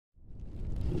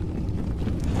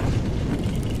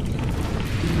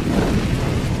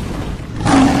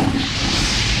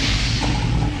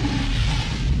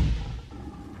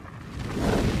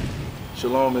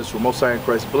Shalom, Israel. Most High in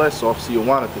Christ bless. Officer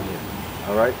Iuic here.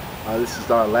 All right. This is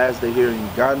our last day here in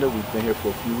Uganda. We've been here for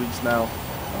a few weeks now,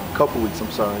 a couple weeks. I'm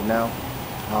sorry now.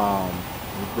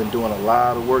 We've been doing a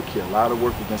lot of work here, a lot of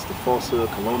work against the falsehood,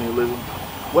 colonialism.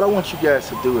 What I want you guys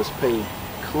to do is pay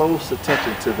close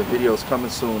attention to the videos coming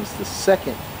soon. It's the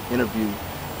second interview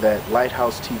that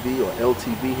Lighthouse TV or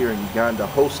LTV here in Uganda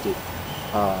hosted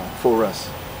for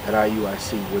us at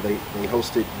Iuic, where they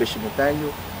hosted Bishop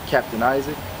Nathaniel, Captain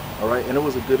Isaac. All right, and it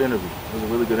was a good interview. It was a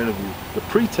really good interview. The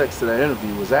pretext of that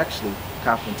interview was actually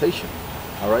confrontation.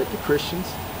 All right, the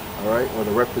Christians, all right, or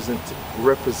the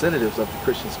representatives of the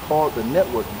Christians called the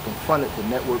network and confronted the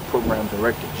network program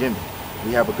director, Jimmy.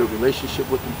 We have a good relationship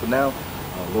with him for now.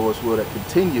 Lord's will that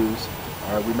continues.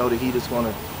 All right, we know the heat is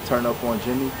going to turn up on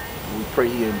Jimmy. We pray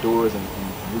he endures and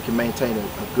we can maintain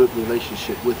a good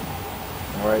relationship with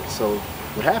him. All right, so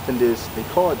what happened is they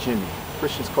called Jimmy.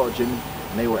 Christians called Jimmy.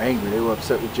 And they were angry, they were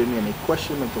upset with Jimmy, and they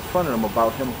questioned him and confronted him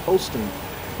about him posting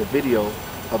the video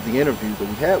of the interview that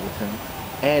we had with him,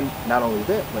 and not only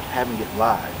that, but having it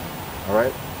live, all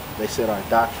right? They said our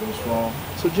doctrine was wrong.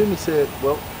 So Jimmy said,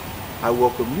 well, I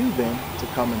welcome you then to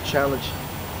come and challenge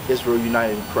Israel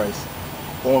United in Christ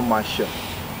on my show.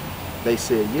 They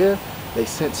said, yeah, they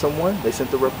sent someone, they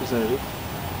sent the representative,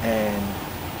 and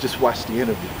just watch the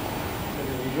interview.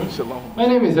 Shalom. My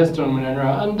name is Eston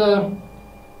Munenra, and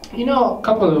you know, a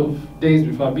couple of days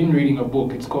before, I've been reading a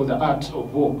book. It's called The Art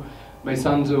of War by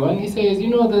Sun Tzu, and he says, you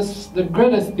know, the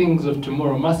greatest things of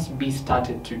tomorrow must be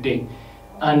started today,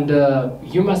 and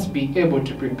you must be able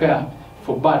to prepare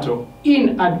for battle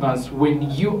in advance when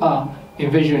you are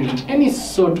envisioning any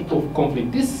sort of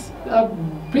conflict. This is a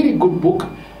pretty good book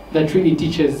that really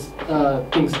teaches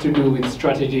things to do with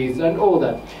strategies and all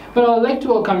that. But I would like to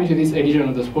welcome you to this edition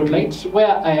of the Spotlight,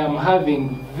 where I am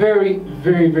having very,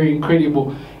 very, very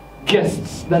incredible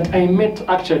guests that I met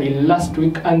actually last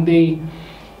week, and they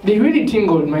really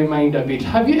tingled my mind a bit.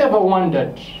 Have you ever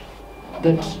wondered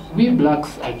that we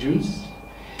blacks are Jews?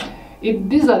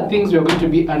 These are things we are going to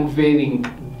be unveiling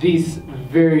this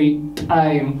very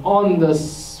time on the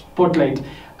Spotlight.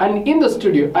 And in the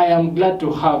studio, I am glad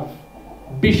to have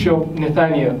Bishop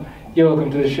Nathaniel. You're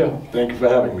welcome to the show. Thank you for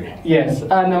having me. Yes,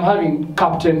 and I'm having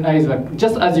Captain Isaac.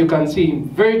 Just as you can see him,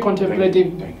 very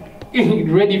contemplative. Thank you.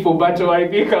 Ready for battle, I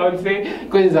think I would say,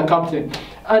 because he's a captain.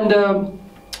 And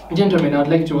gentlemen, I'd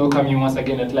like to welcome you once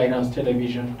again at Lighthouse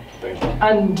Television. Thank you.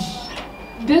 And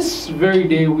this very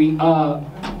day we are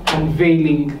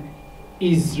unveiling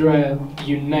Israel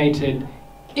United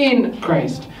in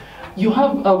Christ. You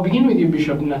have, I'll begin with you,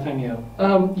 Bishop Nathaniel.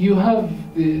 You have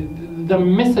the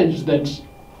message that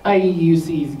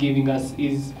IUC is giving us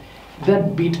is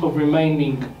that bit of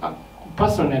reminding.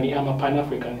 Personally, I'm a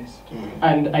Pan-Africanist,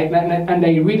 and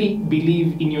I really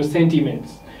believe in your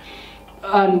sentiments.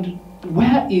 And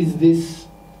where is this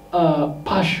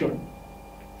passion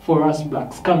for us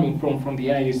blacks coming from the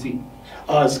IUC?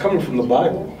 It's coming from the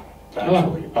Bible,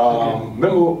 actually. Okay.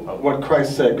 Remember what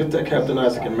Christ said, get that Captain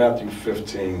Isaac in Matthew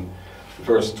 15,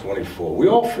 verse 24. We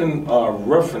often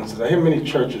reference it. I hear many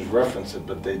churches reference it,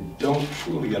 but they don't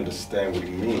truly understand what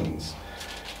he means,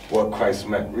 what Christ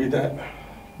meant. Read that.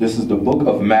 This is the book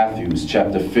of Matthew,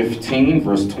 chapter 15,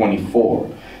 verse 24.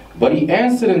 But he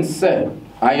answered and said,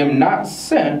 I am not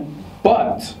sent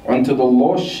but unto the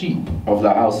lost sheep of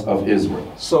the house of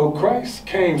Israel. So Christ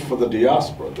came for the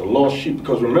diaspora, the lost sheep,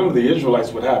 because remember the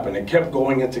Israelites, what happened? They kept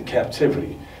going into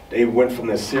captivity. They went from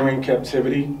the Syrian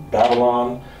captivity,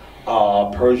 Babylon,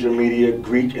 Persia, Media,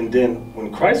 Greek, and then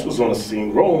when Christ was on the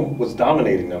scene, Rome was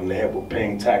dominating them. They were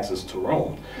paying taxes to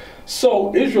Rome.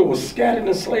 So Israel was scattered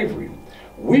in slavery.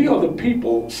 We are the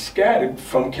people scattered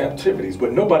from captivities,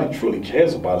 but nobody truly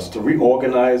cares about us to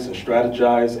reorganize and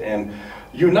strategize and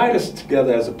unite us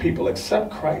together as a people, except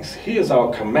Christ. He is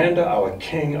our commander, our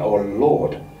king, our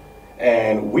Lord,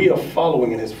 and we are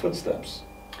following in his footsteps.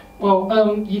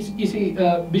 Well, you see,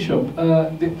 Bishop,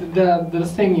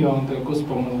 the saying you on the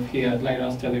gospel move here at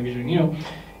Lighthouse Television, you know,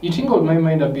 you tingled my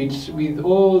mind a bit with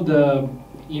all the,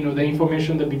 you know, the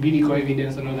information, the biblical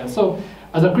evidence and all that. So,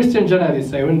 as a Christian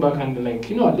journalist, I went back and like,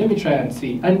 you know, let me try and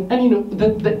see. And you know,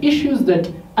 the issues that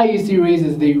IUC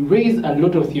raises, they raise a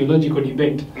lot of theological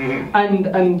debate. Mm-hmm.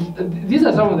 And these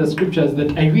are some of the scriptures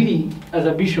that I really, as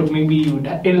a bishop, maybe you would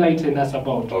enlighten us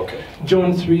about. Okay.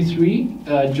 John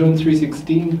 3:3, John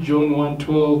 3:16, John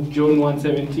 1:12, John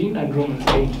 1:17, and Romans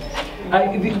 8.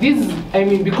 I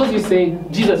mean, because you say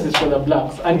Jesus is for the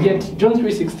blacks, and yet John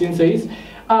 3:16 says,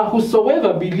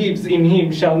 whosoever believes in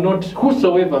him shall not,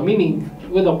 whosoever, meaning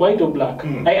whether white or black.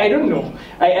 I don't know.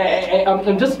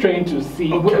 I'm just trying to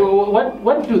see, okay.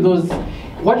 What do those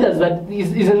what does that,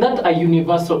 isn't that a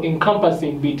universal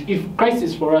encompassing bit? If Christ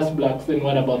is for us blacks, then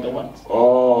what about the whites?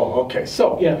 Oh, okay.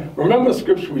 So, Yeah. remember the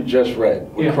scripture we just read,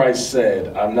 where Yeah. Christ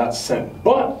said, I'm not sent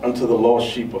but unto the lost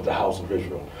sheep of the house of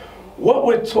Israel. What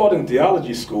we're taught in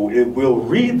theology school, we'll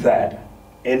read that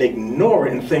and ignore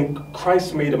it and think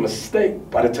Christ made a mistake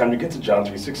by the time you get to John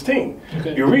 3:16.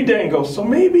 Okay. You read that and go, so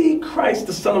maybe Christ,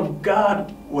 the Son of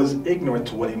God, was ignorant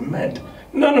to what he meant.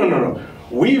 No, no, no, no.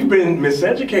 We've been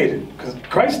miseducated because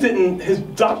Christ didn't, his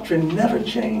doctrine never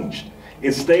changed.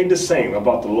 It stayed the same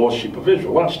about the lost sheep of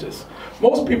Israel. Watch this.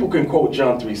 Most people can quote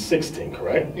John 3:16,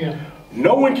 correct? Yeah.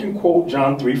 No one can quote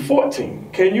John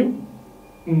 3:14. Can you?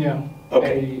 No.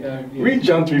 Okay. Yeah. Read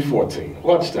John 3:14.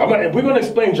 Watch that. We're going to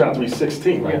explain John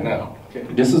 3:16 right Yeah. now. Okay.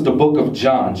 This is the book of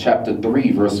John, chapter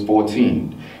 3, verse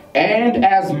 14. And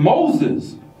as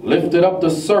Moses lifted up the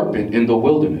serpent in the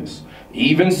wilderness,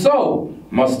 even so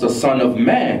must the Son of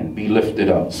Man be lifted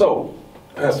up. So,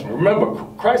 remember,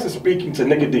 Christ is speaking to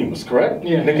Nicodemus, correct?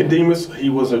 Yeah. Nicodemus, he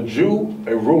was a Jew,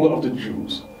 a ruler of the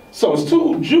Jews. So it's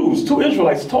two Jews, two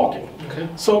Israelites talking. Okay.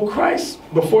 So Christ,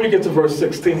 before you get to verse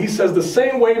 16, he says, the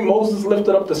same way Moses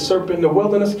lifted up the serpent in the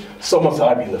wilderness, so must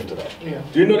I be lifted up. Yeah.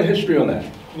 Do you know the history on that,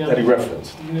 Yeah. that he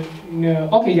referenced? No.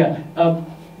 Okay, yeah.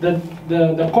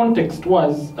 The context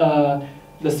was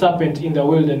the serpent in the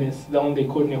wilderness, the one they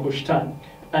called Nehushtan.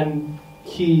 And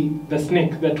the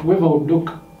snake, that whoever would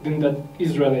look, then the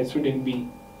Israelites wouldn't be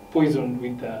poisoned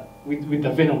with the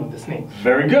venom of the snake.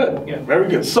 Very good. Yeah. Very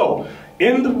good. So,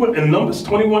 in Numbers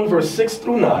 21, verse 6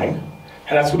 through 9,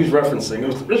 and that's what he's referencing.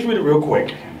 Let's read it real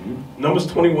quick. Numbers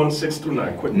 21, 6 through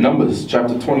 9. Quick. Numbers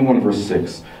chapter 21, verse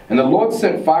 6. And the Lord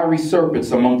sent fiery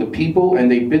serpents among the people, and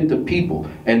they bit the people,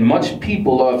 and much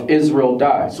people of Israel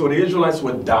died. So the Israelites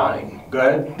were dying. Go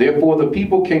ahead. Therefore the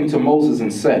people came to Moses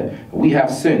and said, we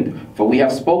have sinned, for we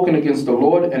have spoken against the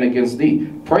Lord and against thee.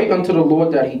 Pray unto the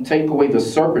Lord that he take away the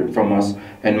serpent from us.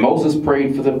 And Moses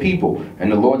prayed for the people.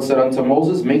 And the Lord said unto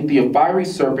Moses, make thee a fiery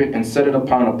serpent, and set it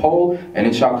upon a pole, and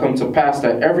it shall come to pass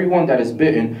that everyone that is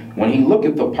bitten, when he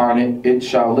looketh upon it, it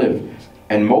shall live.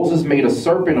 And Moses made a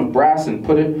serpent of brass and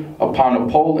put it upon a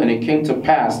pole, and it came to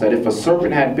pass that if a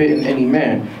serpent had bitten any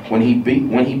man, when he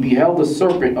beheld the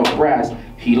serpent of brass,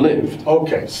 he lived.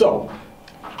 Okay, so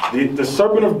the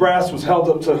serpent of brass was held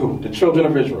up to who? The children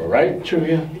of Israel, right? True,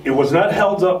 yeah. It was not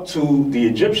held up to the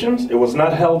Egyptians. It was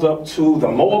not held up to the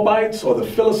Moabites or the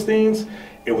Philistines.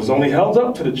 It was only held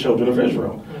up to the children of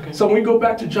Israel. Okay. So when we go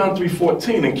back to John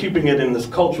 3:14 and keeping it in this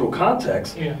cultural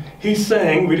context, Yeah. he's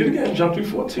saying, read it again, John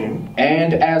 3:14.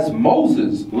 And as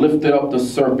Moses lifted up the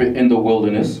serpent in the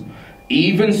wilderness,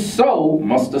 even so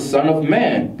must the Son of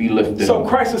Man be lifted So up.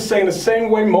 Christ is saying the same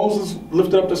way Moses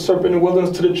lifted up the serpent in the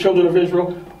wilderness to the children of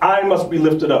Israel, I must be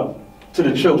lifted up to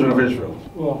the children of Israel.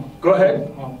 Well, Go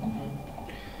ahead.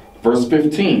 Verse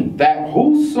 15, that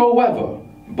whosoever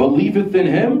believeth in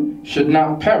him should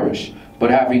not perish,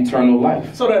 but have eternal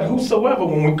life. So that whosoever,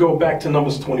 when we go back to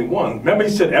Numbers 21, remember he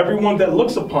said, everyone that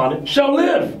looks upon it shall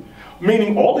live.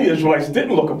 Meaning all the Israelites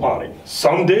didn't look upon it.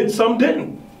 Some did, some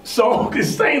didn't. So it's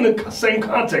saying the same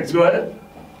context. Go ahead.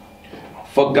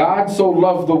 For God so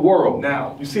loved the world.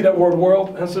 Now, you see that word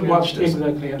world? I said, watch this.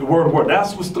 Exactly, yeah. The word world.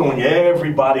 That's what's throwing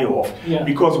everybody off. Yeah.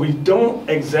 Because we don't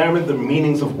examine the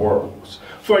meanings of words.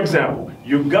 For example,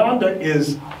 Uganda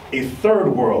is a third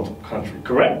world country,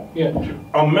 correct? Yeah.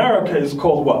 America is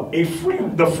called what? The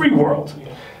free world.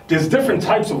 Yeah. There's different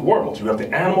types of worlds. You have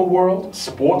the animal world,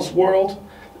 sports world,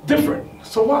 different.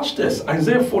 So watch this,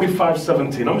 Isaiah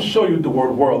 45:17. I'm going to show you the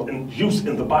word world in use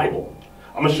in the Bible.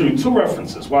 I'm going to show you two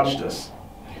references. Watch this.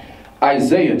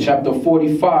 Isaiah chapter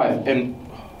 45 and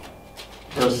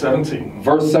Verse 17.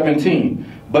 verse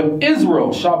 17. But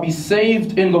Israel shall be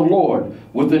saved in the Lord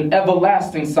with an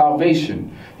everlasting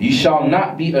salvation. Ye shall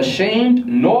not be ashamed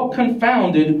nor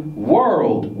confounded,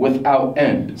 world without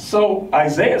end. So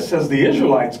Isaiah says the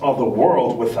Israelites are the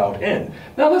world without end.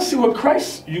 Now let's see what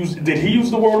Christ used. Did he use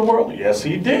the word world? Yes,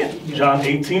 he did. John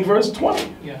 18 verse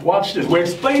 20. Yeah. Watch this. We're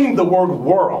explaining the word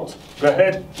world. Go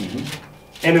ahead.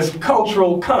 In its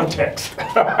cultural context. Go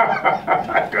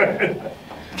ahead.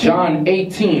 John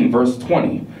 18 verse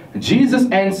 20. Jesus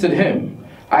answered him,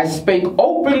 I spake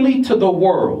openly to the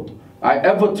world. I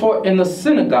ever taught in the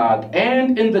synagogue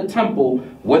and in the temple,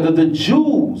 whether the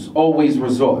Jews always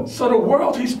resort. So the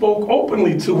world he spoke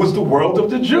openly to was the world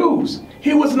of the Jews.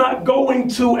 He was not going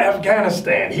to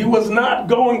Afghanistan. He was not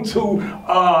going to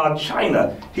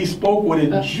China. He spoke where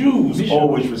the Jews Bishop,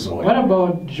 always resort. what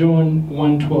about John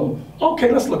 1:12?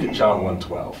 Okay, let's look at John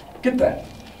 1:12. Get that.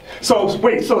 So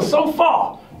wait, so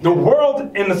far, The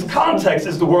world in this context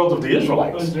is the world of the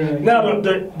Israelites. Now,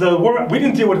 the word, we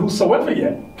didn't deal with whosoever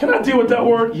yet. Can I deal with that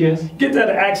word? Yes. Get that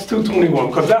to Acts 2:21,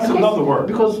 because that's another word.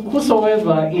 Because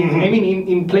whosoever, I mean,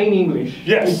 in plain English,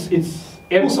 yes, it's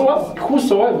whosoever.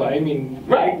 Whosoever, I mean,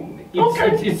 right.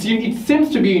 It seems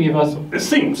to be universal. It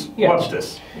seems. Yeah. Watch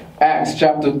this. Acts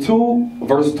chapter 2,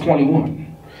 verse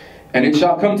 21. And it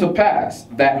shall come to pass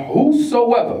that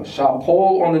whosoever shall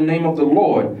call on the name of the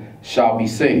Lord shall be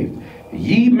saved.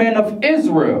 Ye men of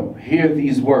Israel, hear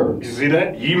these words. You see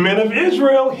that? Ye men of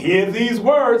Israel, hear these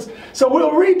words. So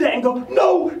we'll read that and go,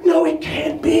 no, it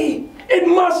can't be. It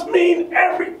must mean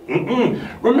every...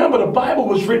 Remember, the Bible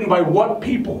was written by what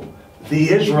people? The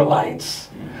Israelites.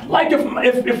 Like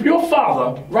if your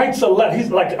father writes a letter,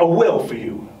 he's like a will for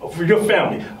you, for your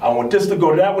family. I want this to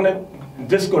go to that one,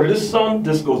 this go to this son,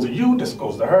 this goes to you, this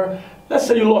goes to her. Let's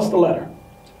say you lost the letter,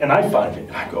 and I find it,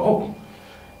 and I go, oh,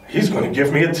 he's going to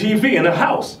give me a TV and a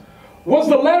house. Was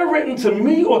the letter written to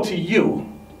me or to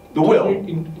you? The will.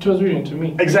 It was written to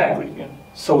me. Exactly. Yeah.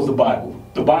 So is the Bible.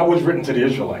 The Bible was written to the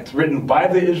Israelites, written by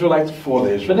the Israelites for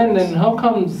the Israelites. But then how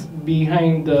comes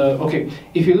behind the, okay,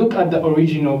 if you look at the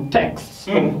original texts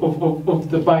of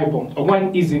the Bible,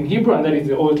 one is in Hebrew, and that is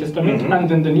the Old Testament, and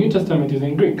then the New Testament is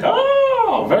in Greek.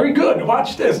 Oh, very good.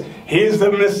 Watch this. Here's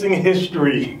the missing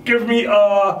history. Give me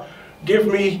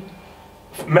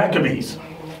Maccabees.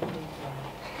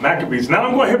 Maccabees. Now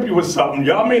I'm going to hit you with something.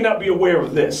 Y'all may not be aware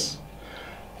of this.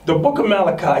 The book of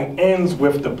Malachi ends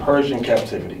with the Persian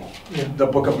captivity. Yeah. The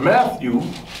book of Matthew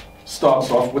starts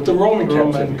off with the Roman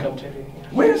captivity. Yeah.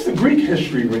 Where's the Greek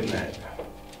history written at?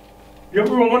 You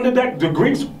ever wondered that? The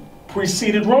Greeks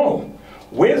preceded Rome.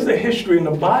 Where's the history in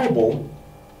the Bible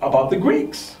about the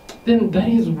Greeks? Then that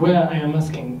is where I am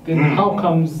asking. Then how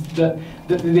comes that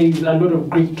there is a lot of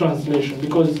Greek translation?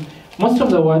 Because most of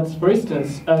the words, for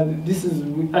instance, this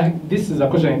is a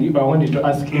question I wanted to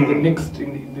ask in the next,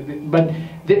 but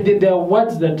there are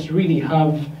words that really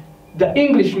have the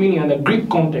English meaning and the Greek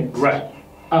context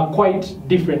are quite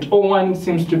different, or one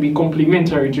seems to be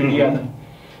complementary to the other.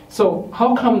 So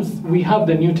how comes we have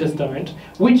the New Testament,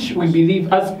 which we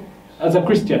believe as a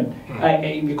Christian,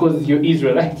 because you're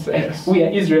Israelites, we are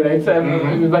Israelites,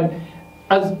 but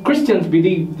as Christians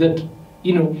believe that,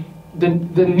 you know,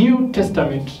 the New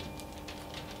Testament,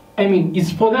 I mean,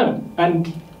 is for them,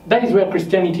 and that is where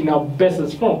Christianity now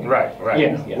bases from. Right.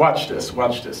 Yeah. Watch this.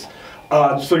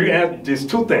 So you asked, there's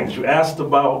two things. You asked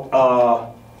about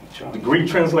the Greek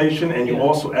translation, and you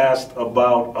also asked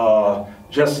about,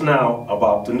 just now,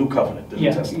 about the New Covenant, the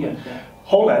New Testament.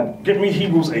 Hold on, give me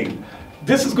Hebrews 8.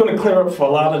 This is going to clear up for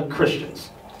a lot of Christians.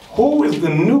 Who is the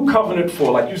New Covenant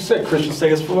for? Like you said, Christians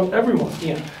say it's for everyone.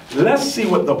 Let's see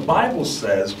what the Bible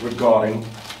says regarding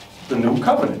the New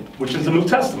Covenant, which is the New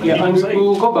Testament. And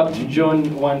we'll go back to John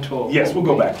 1:12. Yes, we'll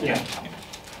go back.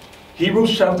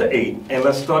 Hebrews chapter 8, and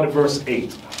let's start at verse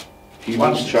 8.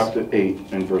 Hebrews chapter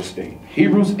 8 and verse 8.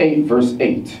 Hebrews 8, verse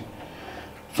 8.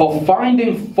 For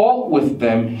finding fault with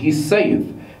them, he saith,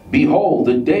 Behold,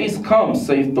 the days come,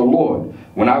 saith the Lord,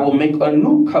 when I will make a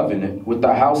new covenant with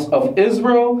the house of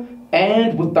Israel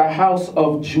and with the house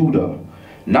of Judah,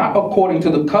 not according to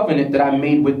the covenant that I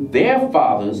made with their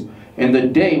fathers in the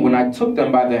day when I took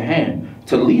them by the hand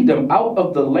to lead them out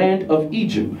of the land of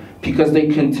Egypt, because they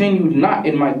continued not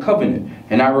in my covenant,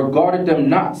 and I regarded them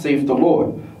not, saith the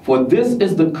Lord. For this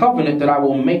is the covenant that I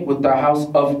will make with the house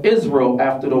of Israel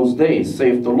after those days,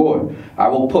 saith the Lord. I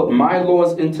will put my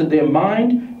laws into their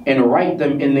mind and write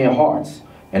them in their hearts.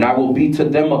 And I will be to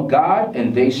them a God,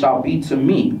 and they shall be to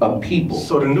me a people.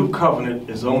 So the new covenant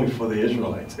is only for the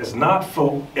Israelites. It's not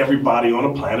for everybody on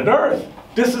the planet Earth.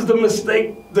 This is the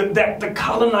mistake that the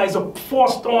colonizer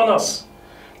forced on us.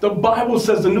 The Bible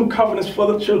says the new covenant is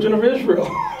for the children of Israel.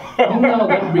 Now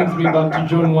that brings me back to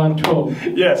John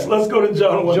 1:12. Yes, let's go to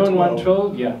John 1:12. John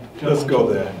 1:12, yeah. Let's go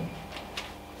there.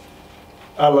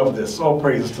 I love this. All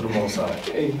praises to the Most High.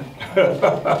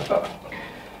 Amen.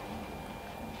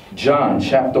 John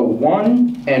chapter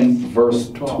 1 and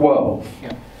verse 12.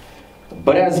 Yeah.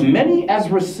 But as many as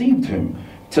received him,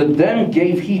 to them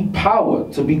gave he power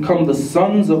to become the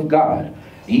sons of God,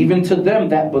 even to them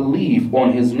that believe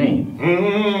on his name.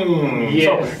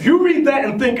 Yes. So you read that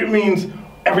and think it means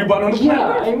everybody on the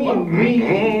planet. I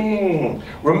mean,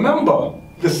 remember,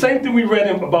 the same thing we read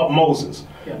about Moses.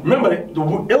 Yeah. Remember,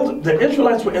 the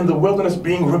Israelites were in the wilderness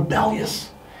being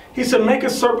rebellious. He said, make a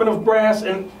serpent of brass,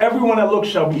 and everyone that looks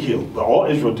shall be healed. But all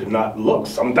Israel did not look.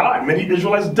 Some died. Many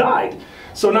Israelites died.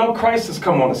 So now Christ has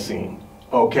come on the scene.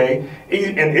 Okay?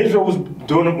 And Israel was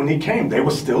doing it when he came. They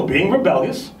were still being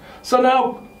rebellious. So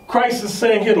now Christ is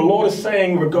saying here, the Lord is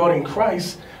saying regarding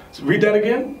Christ. So read that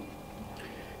again.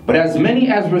 But as many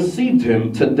as received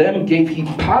him, to them gave he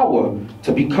power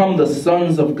to become the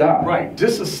sons of God. Right.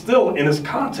 This is still in its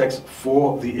context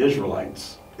for the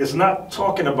Israelites. It's not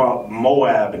talking about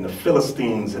Moab and the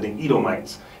Philistines and the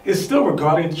Edomites. It's still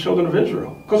regarding the children of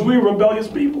Israel, because we're rebellious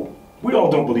people. We all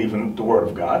don't believe in the word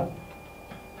of God.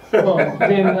 Well,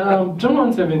 then John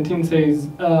 1:17 says,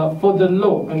 for the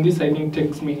law, and this I think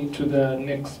takes me to the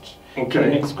next,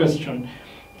 question.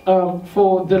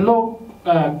 For the law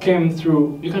came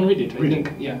through, you can read it, I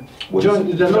think, yeah.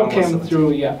 The law came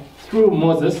through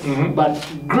Moses, but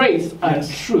grace and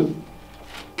truth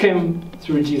came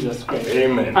through Jesus Christ.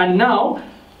 Amen. And now,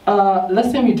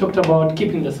 last time we talked about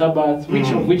keeping the Sabbath,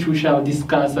 which we shall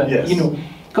discuss, and, you know,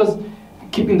 because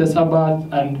keeping the Sabbath,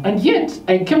 and yet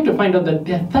I came to find out that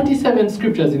there are 37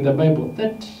 scriptures in the Bible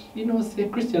that, you know, say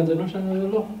Christians are not under the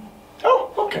law.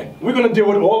 Oh, okay. We're going to deal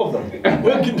with all of them.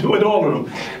 We can do with all of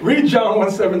them. Read John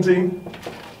 1:17.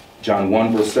 John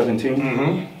 1 verse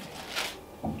 17.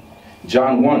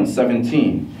 John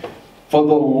 1:17. For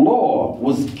the law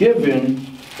was given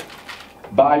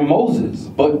by Moses,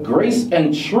 but grace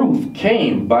and truth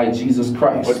came by Jesus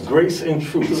Christ. But grace and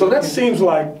truth. So that seems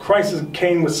like Christ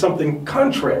came with something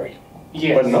contrary.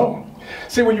 Yes. But no.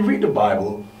 See, when you read the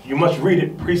Bible, you must read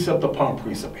it precept upon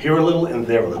precept. Here a little and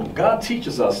there a little. God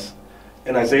teaches us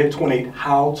in Isaiah 28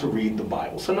 how to read the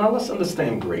Bible. So now let's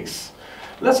understand grace.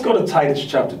 Let's go to Titus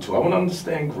chapter 2. I want to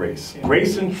understand grace. Yeah.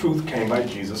 Grace and truth came by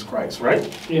Jesus Christ, right?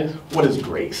 Yes. What is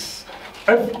grace?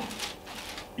 I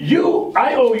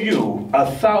owe you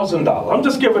 $1,000. I'm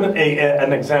just giving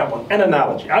an example, an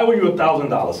analogy. I owe you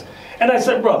 $1,000. And I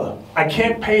said, brother, I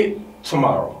can't pay it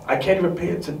tomorrow. I can't even pay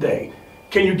it today.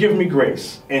 Can you give me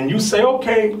grace? And you say,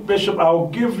 okay, Bishop, I'll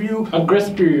give you a grace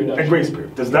period. A grace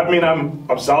period. Does that mean I'm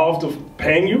absolved of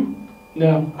paying you?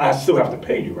 No. I still have to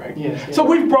pay you, right? Yes. So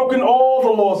we've broken all the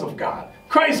laws of God.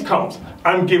 Christ comes.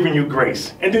 I'm giving you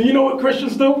grace. And then you know what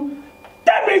Christians do?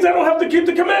 That means I don't have to keep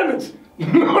the commandments.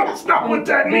 No, that's not what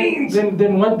that means.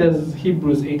 Then what does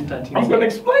Hebrews 8:13 I'm going to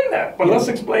explain that, but let's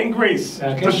explain grace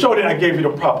to show that I gave you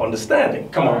the proper understanding.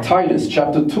 Come on. Titus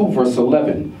chapter 2 verse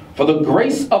 11. For the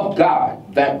grace of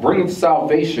God that bringeth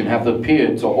salvation hath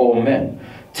appeared to all men,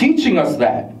 teaching us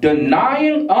that,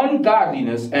 denying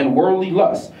ungodliness and worldly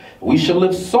lust, we shall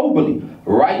live soberly,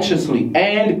 righteously,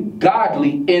 and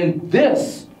godly in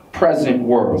this present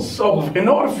world. So in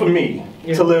order for me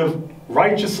to live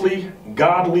righteously,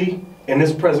 godly, in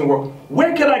this present world,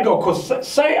 where can I go? Because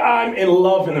say I'm in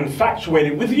love and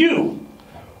infatuated with you,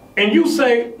 and you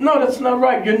say, no, that's not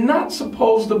right. You're not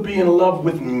supposed to be in love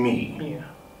with me. Yeah.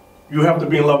 You have to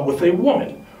be in love with a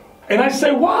woman. And I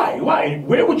say, why? Why?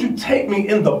 Where would you take me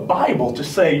in the Bible to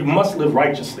say you must live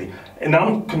righteously? And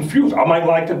I'm confused. I might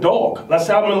like a dog. Let's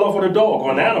say I'm in love with a dog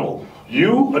or an animal.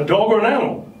 You, a dog or an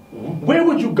animal. Where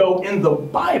would you go in the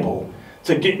Bible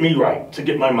to get me right, to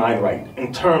get my mind right,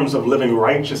 in terms of living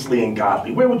righteously and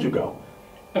godly? Where would you go?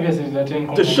 I guess it's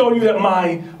that to show you that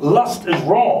my lust is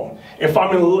wrong. If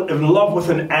I'm in love with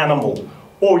an animal,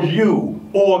 or you,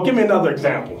 or give me another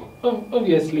example.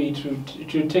 Obviously, it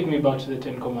should take me back to the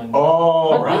Ten Commandments.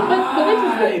 Oh,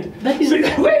 right. That is See,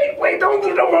 wait,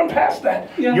 don't run past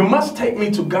that. Yeah. You must take me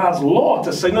to God's law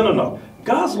to say, no.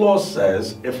 God's law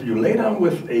says, if you lay down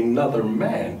with another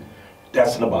man,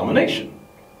 that's an abomination.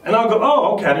 And I'll go,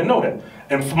 oh, okay, I didn't know that.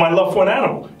 And for my love for an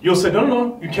animal, you'll say,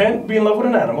 no, you can't be in love with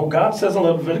an animal. God says in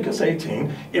Leviticus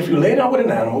 18, if you lay down with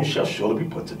an animal, you shall surely be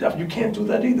put to death. You can't do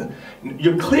that either.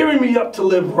 You're clearing me up to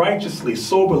live righteously,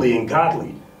 soberly, and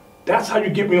godly. That's how you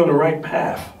get me on the right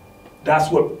path.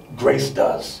 That's what grace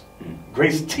does.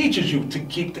 Grace teaches you to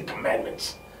keep the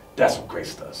commandments. That's what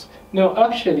grace does. No,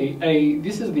 actually,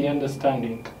 this is the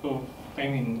understanding of,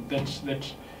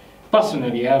 that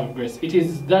personally I have grace. It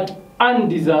is that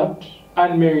undeserved,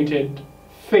 unmerited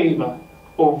favor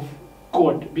of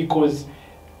God, because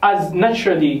as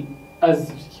naturally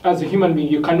as a human being,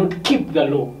 you cannot keep the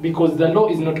law, because the law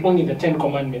is not only the 10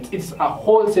 Commandments, it's a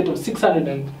whole set of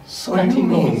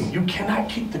 613 laws. You cannot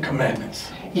keep the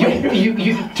commandments?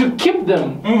 To keep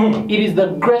them, it is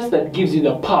the grace that gives you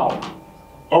the power.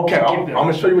 Okay, I'm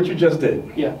going to show you what you just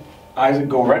did. Yeah. Isaac,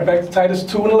 go right back to Titus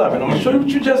 2:11. I'm going to show you what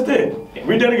you just did.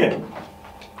 Read that again.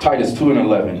 Titus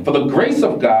 2:11. For the grace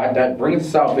of God that bringeth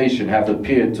salvation hath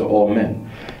appeared to all men,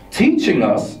 teaching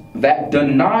us that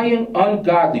denying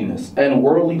ungodliness and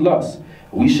worldly lust,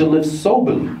 we shall live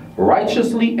soberly,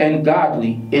 righteously, and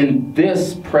godly in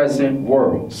this present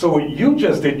world. So what you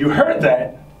just did, you heard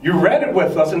that, you read it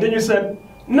with us, and then you said,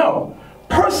 no,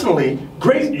 personally,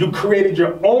 grace, you created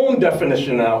your own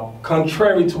definition now,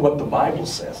 contrary to what the Bible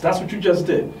says. That's what you just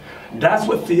did. That's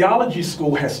what theology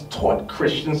school has taught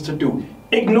Christians to do.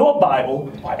 Ignore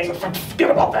Bible and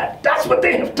forget about that. That's what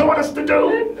they have taught us to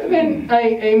do. Then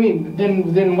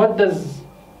then what does?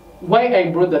 Why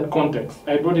I brought that context?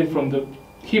 I brought it from the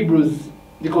Hebrews,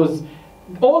 because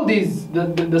all these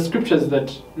the scriptures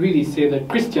that really say that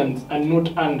Christians are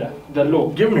not under the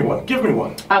law. Give me one. Give me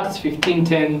one. Acts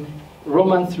 15:10,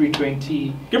 Romans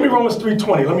 3:20. Give me Romans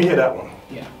 3:20. Let me hear that one.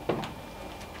 Yeah.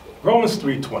 Romans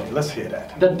 3:20. Let's hear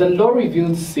that. That the law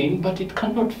reveals sin, but it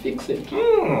cannot fix it.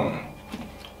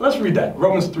 Let's read that.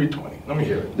 Romans 3:20. Let me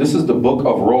hear it. This is the book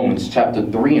of Romans, chapter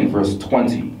 3 and verse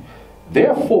 20.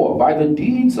 Therefore, by the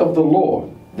deeds of the law,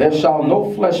 there shall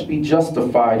no flesh be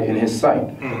justified in his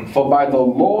sight. For by the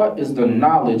law is the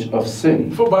knowledge of sin.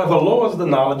 For by the law is the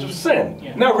knowledge of sin.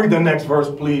 Yeah. Now read the next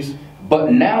verse, please.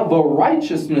 But now the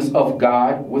righteousness of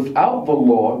God without the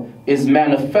law is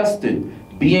manifested,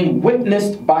 being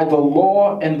witnessed by the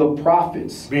law and the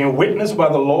prophets. Being witnessed by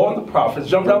the law and the prophets.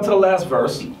 Jump down to the last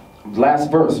verse. Last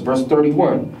verse, verse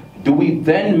 31. Do we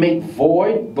then make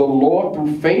void the law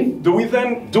through faith? Do we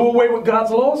then do away with God's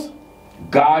laws?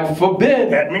 God forbid.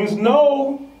 That means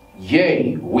no.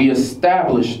 Yea, we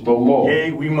establish the law.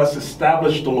 Yea, we must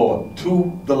establish the law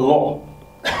to the law.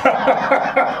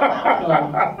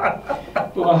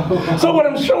 So what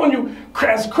I'm showing you,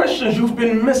 as Christians, you've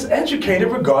been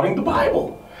miseducated regarding the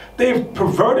Bible. They've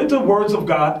perverted the words of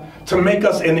God to make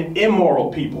us an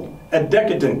immoral people, a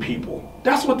decadent people.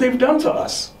 That's what they've done to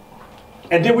us.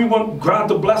 And then we want God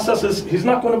to bless us. He's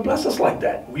not going to bless us like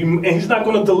that. And he's not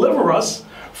going to deliver us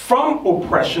from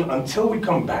oppression until we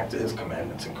come back to his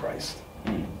commandments in Christ.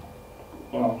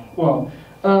 Well,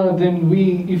 then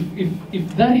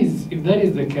if that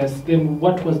is the case, then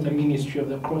what was the ministry of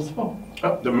the cross for?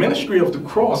 The ministry of the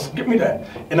cross, give me that.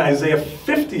 In Isaiah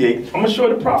 58, I'm going to show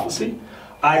you the prophecy.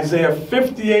 Isaiah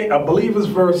 58, I believe is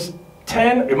verse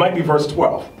 10. It might be verse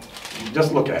 12.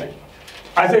 Just look at it.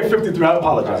 Isaiah 53, I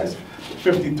apologize.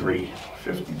 53,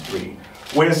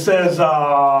 where it says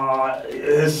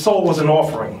his soul was an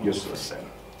offering. Yes, for sin.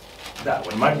 That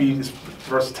one might be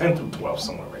verse 10 through 12,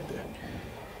 somewhere right there.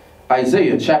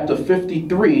 Isaiah chapter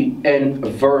 53 and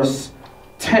verse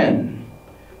 10.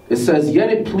 It says, Yet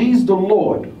it pleased the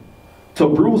Lord to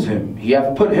bruise him. He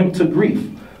hath put him to grief.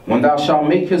 When thou shalt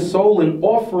make his soul an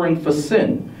offering for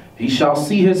sin, he shall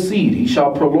see his seed. He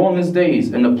shall prolong his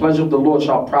days, and the pleasure of the Lord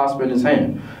shall prosper in his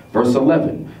hand. Verse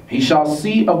 11. He shall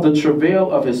see of the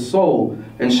travail of his soul,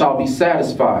 and shall be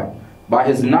satisfied. By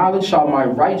his knowledge shall my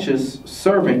righteous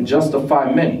servant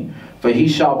justify many, for he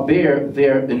shall bear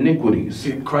their iniquities.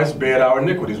 See, Christ bared our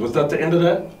iniquities. Was that the end of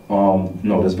that?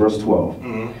 No, that's verse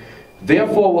 12.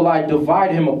 Therefore will I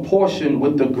divide him a portion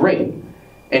with the great,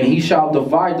 and he shall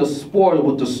divide the spoil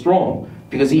with the strong,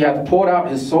 because he hath poured out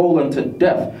his soul unto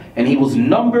death, and he was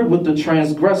numbered with the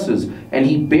transgressors, and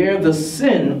he bare the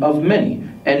sin of many,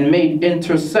 and made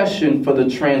intercession for the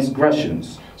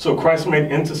transgressions. So Christ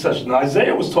made intercession. Now,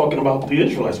 Isaiah was talking about the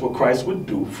Israelites, what Christ would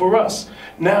do for us.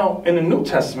 Now, in the New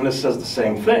Testament, it says the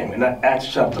same thing. In Acts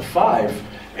chapter 5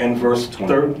 and verse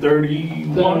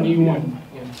 31.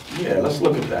 Yeah, let's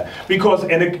look at that. Because,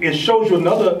 and it shows you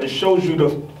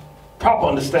the proper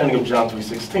understanding of John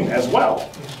 3:16 as well.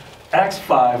 Acts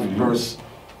 5 verse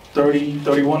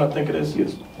 31, I think it is.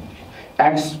 Yes.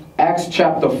 Acts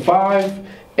chapter 5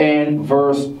 and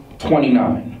verse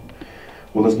 29.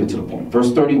 Well, let's get to the point.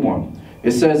 Verse 31.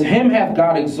 It says, Him hath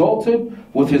God exalted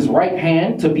with his right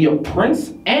hand to be a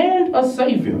prince and a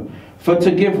savior, for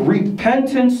to give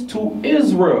repentance to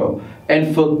Israel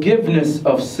and forgiveness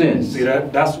of sins. See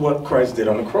that? That's what Christ did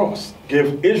on the cross.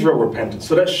 Give Israel repentance.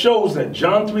 So that shows that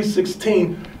John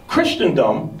 3:16,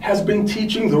 Christendom has been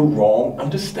teaching the wrong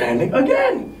understanding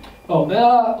again. Oh,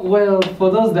 well,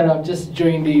 for those that have just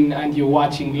joined in and you're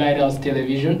watching Lighthouse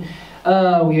Television,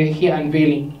 we are here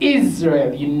unveiling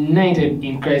Israel united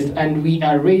in Christ, and we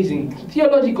are raising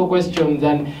theological questions,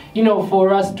 and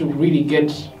for us to really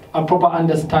get a proper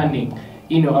understanding,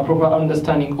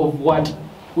 of what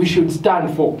we should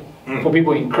stand for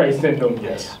people in Christendom.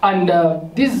 Yes.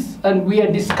 And we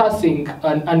are discussing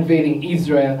and unveiling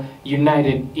Israel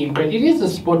united in Christ. It is a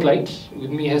spotlight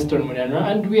with me, Heston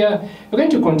Munanra, and we're going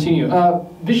to continue.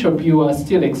 Bishop, you are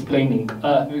still explaining.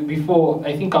 Before,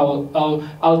 I think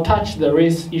I'll touch the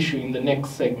race issue in the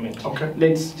next segment. Okay.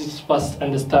 Let's just first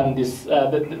understand this,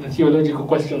 the theological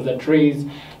questions that raise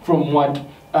from what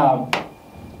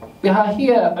we are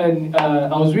here. And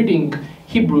I was reading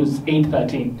Hebrews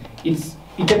 8:13.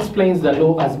 It explains the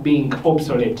law as being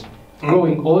obsolete,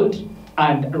 growing old,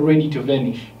 and ready to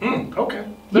vanish. Okay,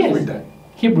 let's read that.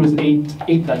 Hebrews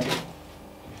 8:30.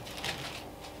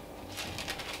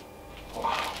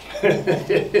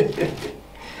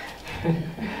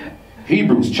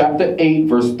 Hebrews chapter 8,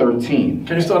 verse 13.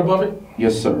 Can you start above it?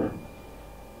 Yes, sir.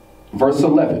 Verse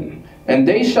 11. And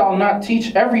they shall not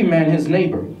teach every man his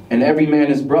neighbor, and every man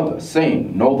his brother,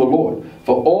 saying, Know the Lord.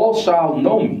 For all shall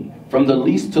know me, from the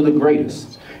least to the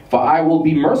greatest. For I will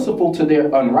be merciful to their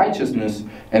unrighteousness,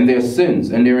 and their sins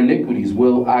and their iniquities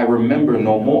will I remember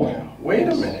no more. Wait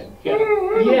a minute.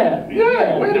 Yeah.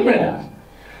 Wait a minute.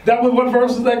 That was what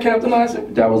verse is that, Captain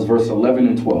Isaac? That was verse 11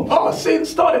 and 12. Oh, see,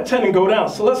 start at 10 and go down.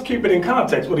 So let's keep it in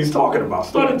context what he's talking about.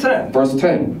 Start at 10. Verse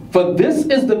 10. For this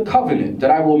is the covenant that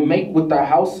I will make with the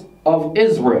house of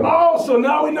Israel. Oh, so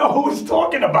now we know who he's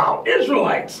talking about.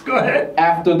 Israelites. Go ahead.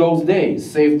 After those days,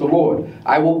 saith the Lord,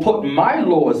 I will put my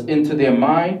laws into their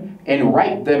mind and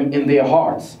write them in their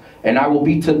hearts. And I will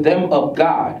be to them a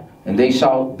God, and they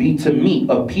shall be to me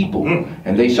a people.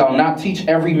 And they shall not teach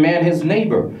every man his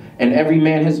neighbor, and every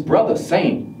man his brother,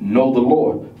 saying, Know the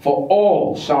Lord. For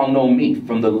all shall know me,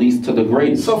 from the least to the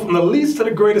greatest. So from the least to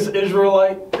the greatest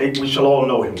Israelite, we shall all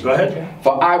know him. Go ahead.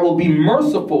 For I will be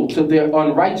merciful to their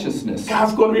unrighteousness.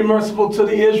 God's going to be merciful to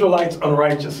the Israelites'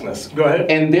 unrighteousness. Go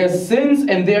ahead. And their sins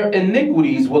and their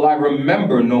iniquities will I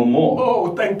remember no more.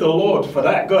 Oh, thank the Lord for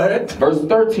that. Go ahead. Verse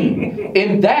 13.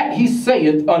 In that he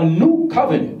saith a new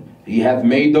covenant. He hath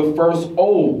made the first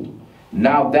old.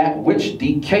 Now that which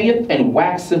decayeth and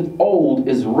waxeth old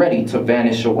is ready to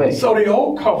vanish away. So the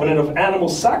old covenant of animal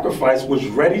sacrifice was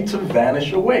ready to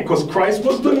vanish away because Christ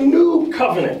was the new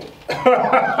covenant.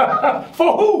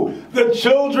 For who? The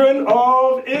children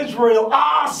of Israel.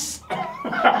 Us!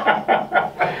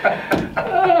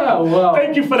 Wow.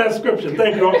 Thank you for that scripture.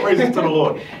 Thank you. All praises to the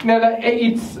Lord. Now,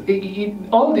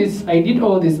 all this. I did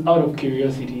all this out of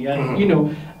curiosity, and you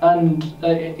know, and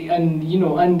you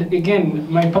know, and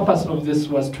again, my purpose of this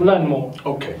was to learn more.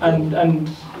 Okay. And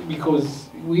because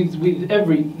with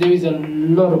every there is a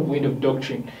lot of weight of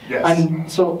doctrine. Yes. And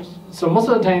so most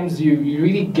of the times you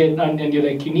really get and you're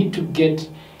like you need to get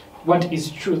what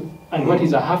is truth and what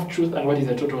is a half truth and what is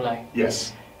a total lie.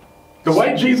 Yes. The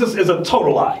white Jesus is a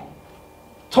total lie.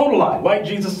 Total lie. White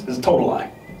Jesus is total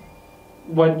lie.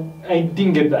 What? I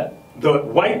didn't get that. The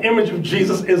white image of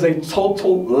Jesus is a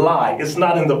total lie. It's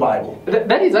not in the Bible.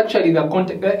 That is actually the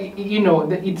context. You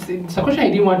know, it's a question I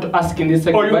didn't want to ask in this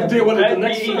segment. Oh, you deal with it in the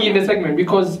next segment? In the segment,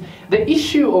 because the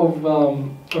issue of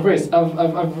race,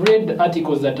 I've read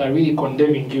articles that are really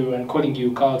condemning you and calling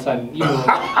you cults and you know,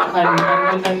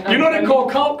 and you know they call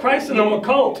cult Christ and I'm a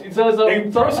cult. So, they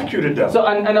persecuted them. So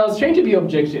and I was trying to be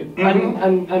objective,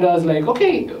 and I was like,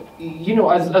 okay, you know,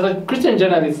 as a Christian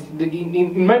journalist,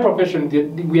 in my profession,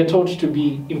 we are taught to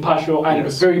be impartial and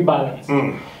very balanced.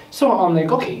 So I'm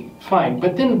like, okay, fine.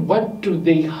 But then what do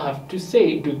they have to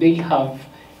say? Do they have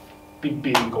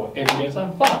biblical evidence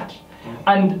and fact?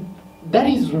 And that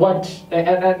is what,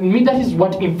 that is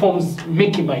what informs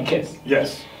making my case.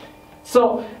 Yes.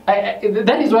 So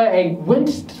that is why I went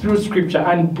through scripture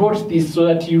and brought this so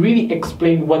that you really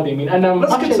explain what they mean. And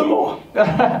let's get some more.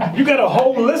 You got a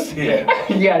whole list here.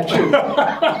 Yeah, true.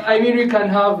 I mean, we can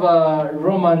have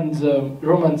Romans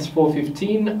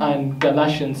 4:15 and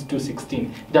Galatians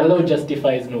 2:16. The law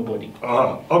justifies nobody.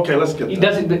 Okay, let's get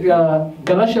that.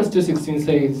 Galatians 2:16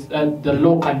 says the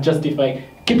law can justify.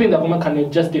 Keeping the command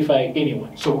cannot justify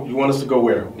anyone. So you want us to go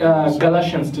where?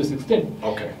 Galatians 2:16.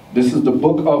 Okay. This is the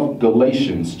book of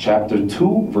Galatians, chapter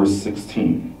 2, verse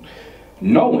 16.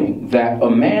 Knowing that a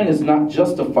man is not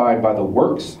justified by the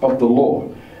works of the law,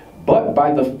 but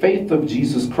by the faith of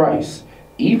Jesus Christ.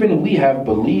 Even we have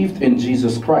believed in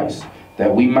Jesus Christ,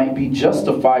 that we might be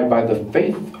justified by the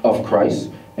faith of Christ,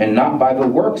 and not by the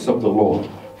works of the law.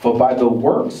 For by the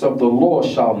works of the law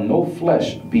shall no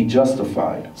flesh be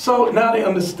justified. So now the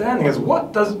understanding is,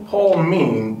 what does Paul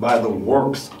mean by the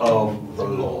works of the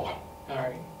law? All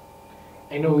right.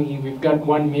 I know we've got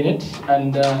 1 minute,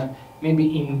 and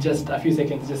maybe in just a few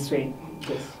seconds, just wait.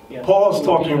 Yeah. Paul's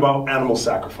talking about animal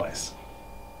sacrifice.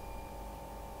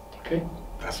 Okay.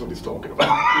 That's what he's talking about.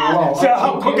 Wow. See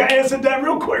how quick I answered that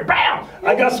real quick? Bam!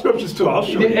 I got scriptures too. I'll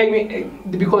show you. I mean,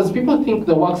 because people think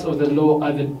the works of the law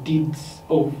are the deeds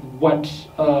of what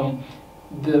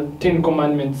the 10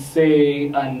 Commandments say,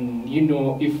 and you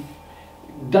know, if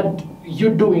that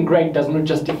you doing right does not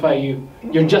justify you,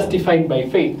 you're justified by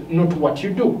faith, not what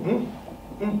you do.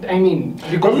 I mean,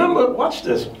 because remember, watch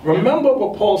this. Remember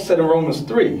what Paul said in Romans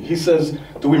 3. He says,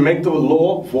 do we make the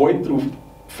law void through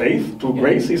faith, through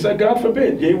grace? He said, God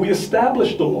forbid. Yea, we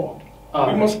established the law.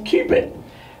 We must keep it.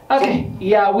 Okay,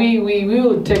 yeah, we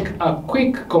will take a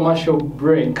quick commercial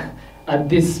break at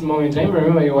this moment in time.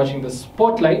 Remember, you're watching the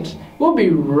Spotlight. We'll be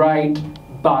right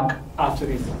back after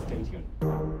this. Stay tuned.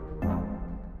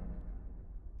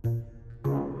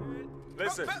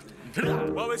 Listen,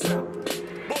 what we say?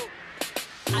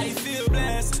 I feel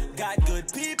blessed, got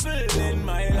good people in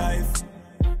my life,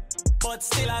 but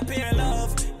still I pay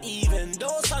love, even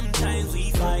though sometimes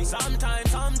we fight.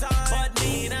 Sometimes, but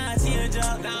me not change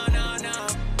up, no.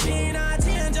 Me not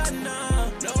change up,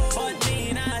 no. But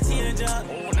me not change up,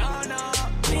 oh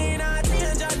no. Me not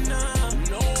change up,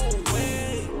 no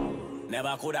way.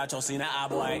 Never could have trust in a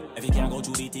boy. If you can't go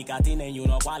to the thick of thing, then you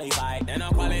not qualify.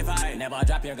 Never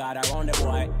drop your guard around the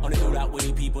boy. Only do that with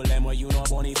the people, them where you not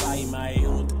bonify, my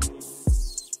youth.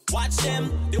 Watch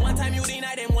them, the one time you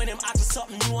deny them when them ask for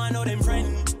something, you want know them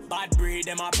friend. Bad breed,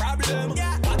 them a problem.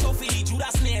 Yeah. Watch your feet,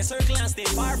 Judas snare, circle and stay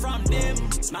far from them.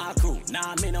 Small crew,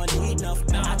 nah, me no need enough.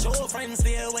 Nah, your friends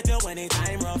stay with you when it's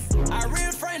time rough. A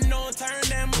real friend don't turn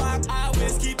them back.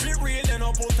 Always keep it real, and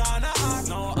don't put on a act.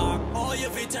 No act. Oh, you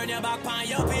fit turn your back on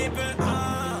your people.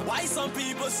 Why some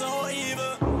people so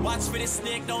evil? Watch for the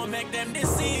snake, don't make them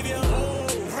deceive you. Oh,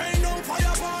 rain on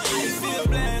fire for evil. I feel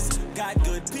blessed, got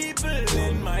good people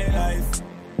in my life,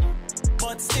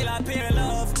 but still I pay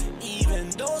love, even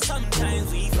though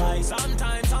sometimes we fight.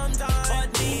 Sometimes,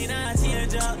 but me not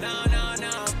change up, no.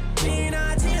 Me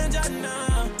not change up,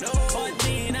 no. But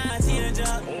me not change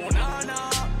up, oh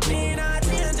no. Me not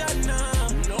change up,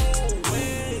 no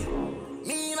way.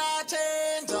 Me not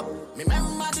change up. Me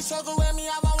remember the struggle when me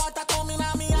have a water coming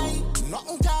on me eye.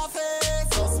 Nothing can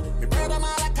face us. Me brother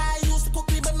Malachi used to cook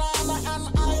me banana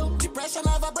and oil. Depression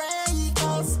never break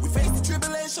us. We face the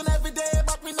tribulation every day,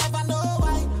 but we never know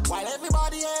why. While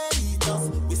everybody hates us,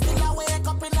 we still a wake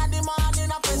up in the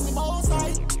morning and press the most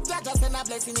high. God just send a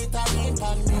blessing, it a rain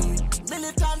on me.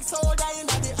 Militant soldier in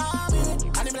the army,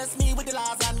 and he bless me with the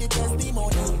laws and the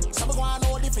testimony. So we go and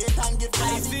hold the faith and give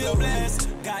I feel blessed,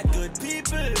 got good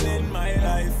people in my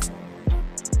life,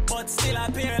 but still I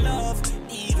pay love,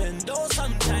 even though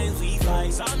sometimes we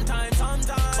fight. Sometimes,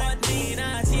 but me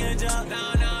not change up, no.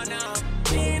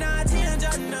 Me not change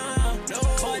up, no.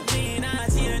 But me not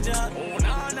change up, oh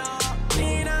no.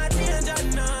 Me not change up,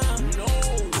 no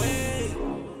way.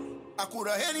 I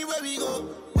coulda anywhere we go,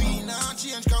 we not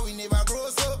change cause we never grow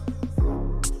so.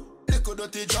 Little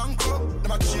dirty junk up,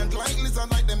 them a change like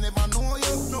lizard like them never know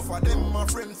you. No for them my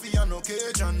friend for an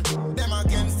occasion. Them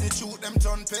against the truth, them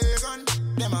turn pagan.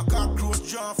 Them a cockroach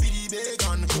draw for the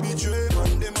bacon. Betray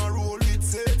man, them a roll with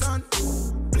Satan.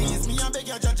 Please me, I beg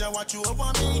you, judge, watch you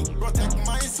over me. Protect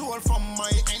my soul from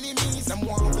my enemies. Them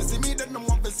want to see me, then them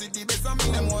want to see the best of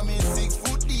me. Them want me 6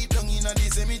 foot deep down in the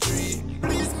cemetery.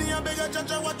 Please me, I beg you,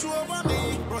 judge, watch you over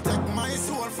me. Protect my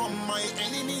soul from my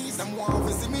enemies. Them want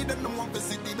to see me, then them want to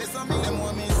see the best of me. Them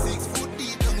want me 6 foot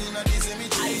deep down in the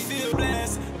cemetery. I feel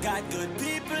blessed, got good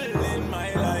people in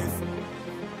my life,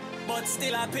 but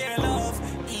still I pay love,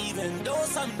 even though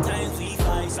sometimes we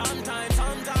fight. Sometimes,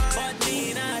 but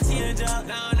me not change up,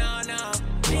 no.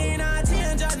 Me not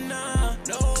change up, no.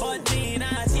 But me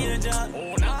not change up,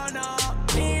 oh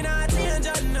no. Me not change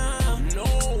up,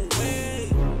 no way.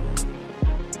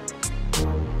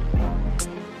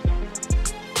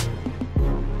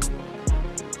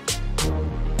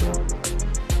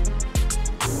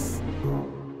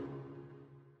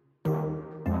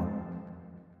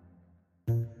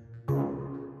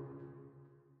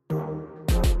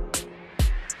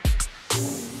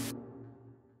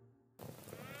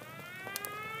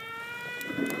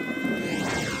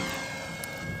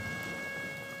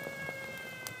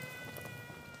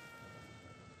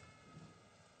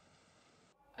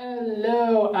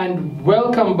 Hello and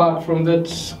welcome back from that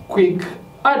quick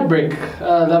ad break.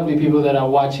 Lovely people that are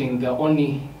watching the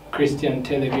only Christian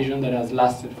television that has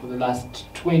lasted for the last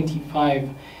 25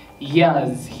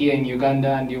 years here in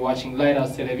Uganda, and you're watching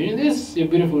Lighthouse Television. This is a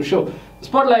beautiful show.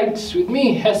 Spotlight with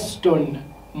me, Heston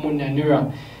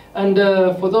Munanura. And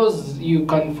for those, you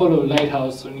can follow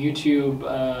Lighthouse on YouTube,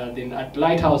 then at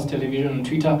Lighthouse Television on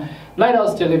Twitter,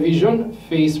 Lighthouse Television,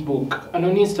 Facebook, and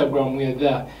on Instagram we are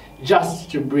there just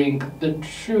to bring the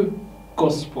true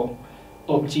gospel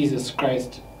of Jesus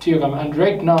Christ to you. And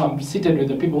right now I'm seated with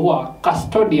the people who are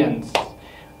custodians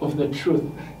of the truth.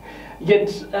 Yet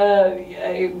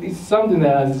it's something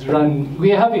that has run.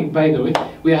 We are having, by the way,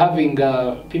 we are having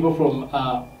people from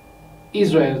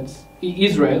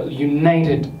Israel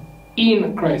united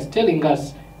in Christ, telling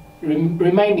us,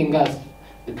 reminding us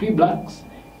that we blacks,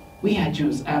 we are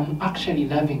Jews. I'm actually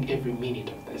loving every minute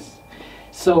of this.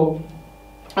 So,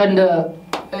 and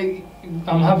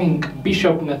I'm having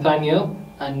Bishop Nathaniel,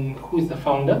 and who is the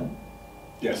founder?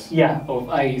 Yes. Yeah, of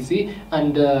IEC,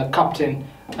 and Captain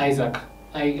Isaac.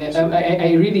 I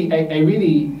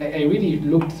really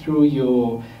looked through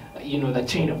your you know, the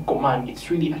chain of command. It's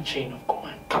really a chain of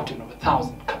command. Captain of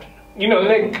 1,000, captain. You know,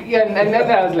 like, yeah, and then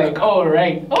I was like, oh,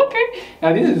 right, okay,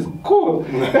 now this is cool.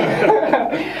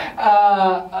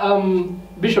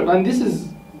 Bishop, and this is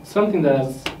something that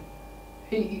has,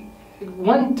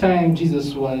 one time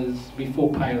Jesus was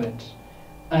before Pilate,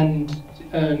 and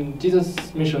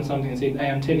Jesus mentioned something and said, I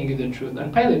am telling you the truth.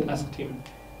 And Pilate asked him,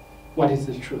 what is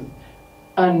the truth?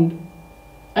 And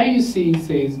IUC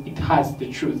says it has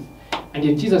the truth. And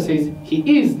yet Jesus says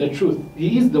he is the truth.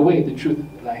 He is the way, the truth,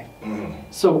 and the life.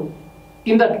 So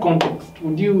in that context,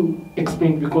 would you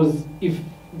explain, because if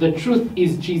the truth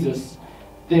is Jesus,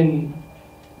 then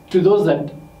to those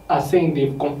that are saying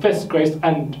they've confessed Christ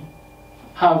and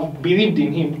have believed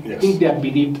in him, I think they have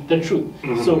believed the truth.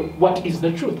 So what is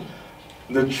the truth?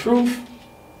 The truth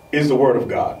is the word of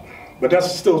God, but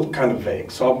that's still kind of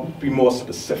vague, so I'll be more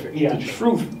specific. Yeah. The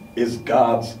truth is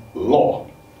God's law.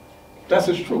 That's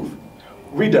his truth.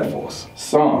 Read that for us.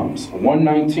 Psalms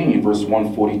 119, verse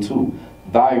 142.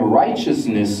 Thy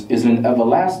righteousness is an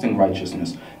everlasting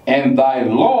righteousness, and thy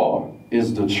law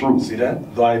is the truth. See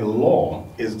that? Thy law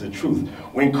is the truth.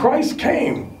 When Christ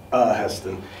came,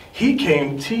 Heston, he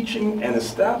came teaching and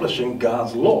establishing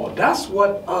God's law. That's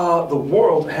what the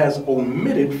world has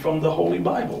omitted from the Holy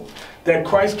Bible. That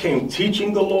Christ came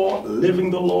teaching the law,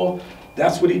 living the law.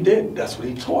 That's what he did. That's what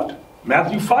he taught.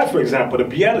 Matthew 5, for example, the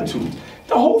Beatitudes.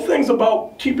 The whole thing's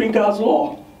about keeping God's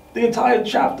law. The entire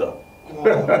chapter.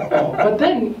 But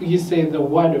then you say the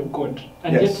word of God.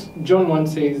 And Yes. yet John 1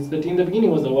 says that in the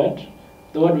beginning was the word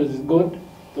was God,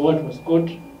 the word was God,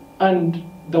 and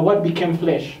the word became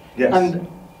flesh. Yes. And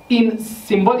in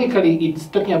symbolically it's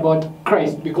talking about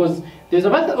Christ, because there's a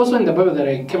verse also in the Bible that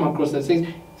I came across that says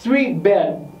three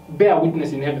bear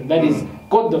witness in heaven. That is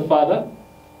God the Father,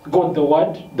 God the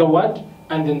Word,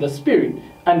 and then the Spirit.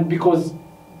 And because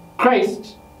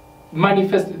Christ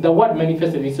manifested, the Word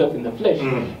manifested itself in the flesh.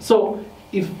 So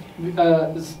if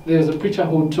there's a preacher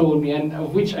who told me, and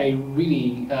of which I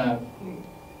really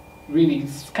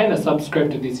kind of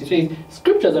subscribe to this, he says,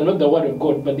 scriptures are not the word of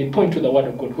God, but they point to the word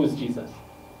of God, who's Jesus.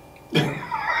 Look,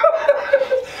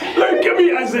 give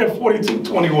me Isaiah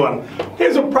 42:21.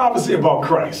 Here's a prophecy about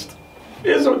Christ.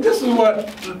 This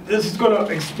is going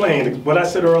to explain what I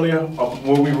said earlier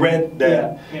when we read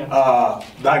that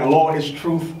thy law is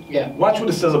truth. Watch what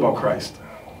it says about Christ.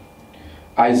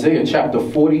 Isaiah chapter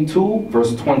 42,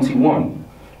 verse 21.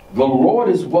 The Lord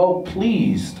is well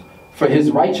pleased for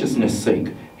his righteousness'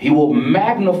 sake. He will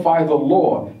magnify the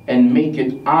law and make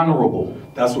it honorable.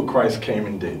 That's what Christ came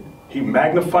and did. He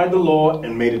magnified the law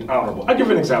and made it honorable. I'll give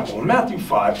you an example. In Matthew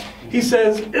 5, he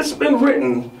says, it's been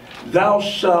written, thou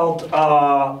shalt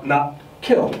not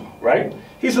kill, right?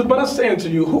 He says, but I say unto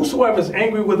you, whosoever is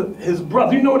angry with his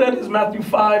brother. You know what that is, Matthew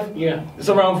 5? Yeah. It's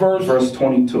around verse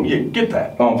 22. Yeah, get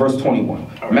that. Verse 21.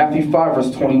 Right. Matthew 5,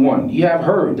 verse 21. Ye have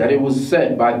heard that it was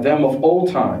said by them of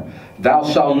old time, thou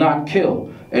shalt not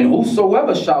kill, and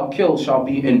whosoever shall kill shall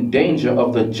be in danger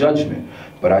of the judgment.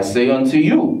 But I say unto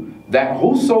you, that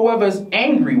whosoever is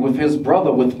angry with his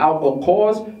brother without a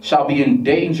cause shall be in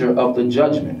danger of the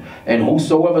judgment. And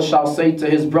whosoever shall say to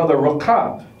his brother,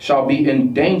 Rakah, shall be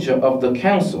in danger of the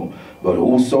council. But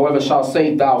whosoever shall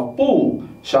say, thou fool,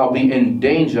 shall be in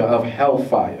danger of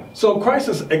hellfire. So Christ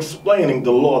is explaining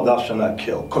the law, thou shalt not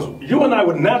kill. Because you and I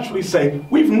would naturally say,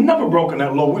 we've never broken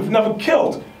that law, we've never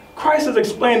killed. Christ is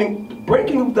explaining,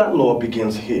 breaking of that law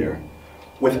begins here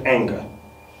with anger.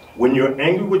 When you're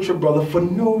angry with your brother for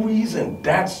no reason,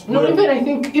 that's no. I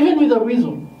think even with a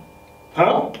reason.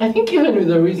 Huh? I think even with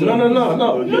a reason.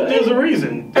 No. There's a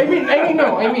reason. I mean,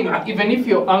 even if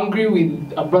you're angry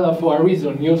with a brother for a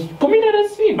reason, you're committed a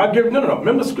sin. No.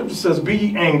 Remember, the scripture says, "Be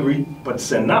ye angry, but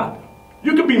sin not."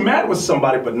 You can be mad with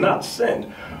somebody, but not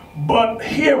sin. But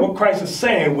here, what Christ is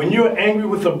saying, when you're angry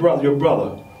with your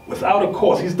brother, without a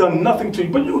cause, he's done nothing to you,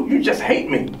 but you just hate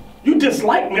me. You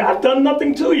dislike me. I've done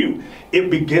nothing to you. It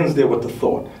begins there with the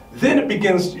thought. Then you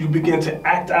begin to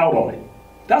act out on it.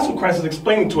 That's what Christ is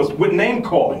explaining to us with name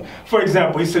calling. For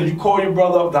example, he said, you call your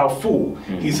brother thou fool.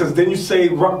 He says, then you say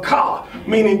rakah,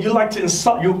 meaning you like to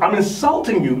insult you. I'm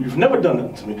insulting you. You've never done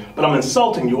that to me, but I'm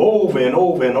insulting you over and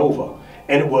over and over.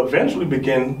 And it will eventually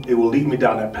it will lead me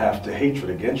down that path to hatred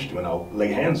against you, and I'll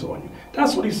lay hands on you.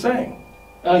 That's what he's saying.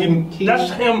 That's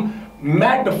him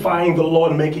magnifying the law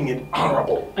and making it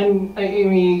honorable. And I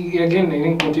mean, again, I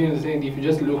think continue to say, if you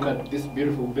just look at this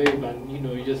beautiful babe and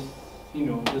you just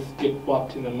get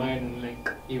whacked in the mind, and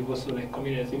like you've also like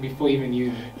committed a sin before even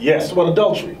you. Yes, about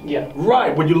adultery. Yeah.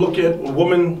 Right. When you look at a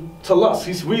woman to lust,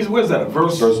 where's that?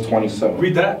 Verse 27.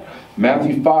 Read that.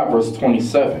 Matthew 5, verse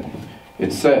 27.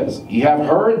 It says, ye have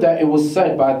heard that it was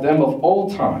said by them of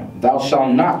old time, thou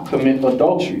shalt not commit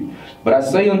adultery. But I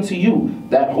say unto you,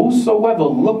 that whosoever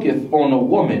looketh on a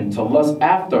woman to lust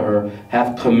after her,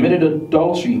 hath committed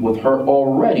adultery with her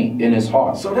already in his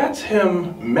heart. So that's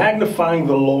him magnifying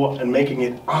the law and making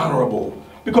it honorable.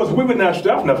 Because we would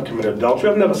naturally, I've never committed adultery,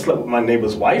 I've never slept with my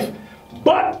neighbor's wife.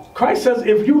 But Christ says,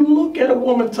 if you look at a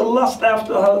woman to lust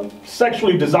after her,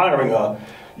 sexually desiring her,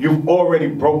 you've already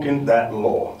broken that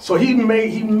law. So he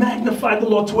magnified the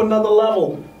law to another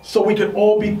level so we could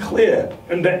all be clear.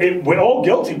 And that we're all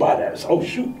guilty by that. It's, oh,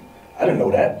 shoot, I didn't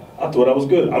know that. I thought I was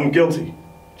good. I'm guilty.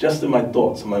 Just in my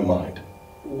thoughts, in my mind.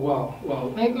 Wow,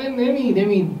 wow. Let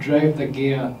me drive the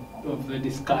gear of the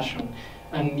discussion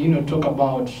and, you know, talk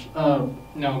about,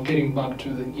 now getting back to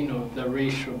the, you know, the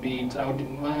racial bit. I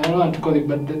don't want to call it,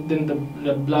 but then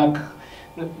the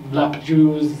black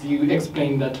Jews, you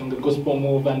explained that on the gospel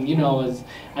move, and you know,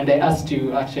 I asked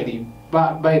you actually,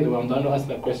 by the way, I'm going to ask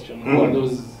that question, who are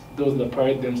those that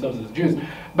parade themselves as Jews?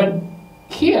 But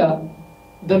here,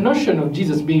 the notion of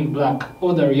Jesus being black,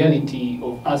 or the reality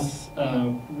of us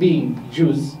being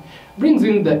Jews, brings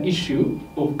in the issue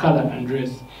of color and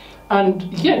race. And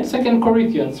yet, 2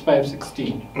 Corinthians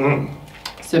 5:16,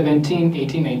 17,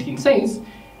 18, 19 says,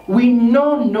 we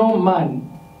know no man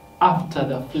after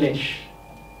the flesh.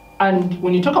 And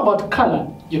when you talk about color,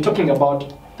 you're talking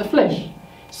about the flesh.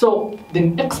 So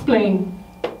then explain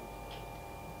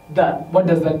that. What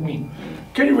does that mean?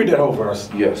 Can you read that whole verse?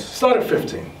 Yes. Start at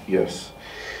 15. Yes.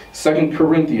 2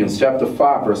 Corinthians chapter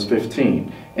 5, verse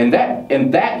 15. And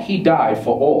that he died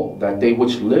for all, that they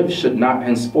which live should not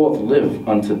henceforth live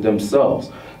unto themselves,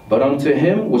 but unto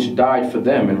him which died for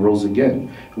them and rose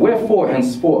again. Wherefore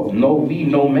henceforth know we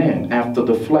no man after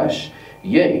the flesh.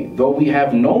 Yea, though we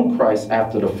have known Christ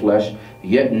after the flesh,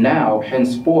 yet now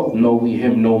henceforth know we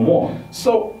him no more.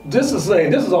 So this is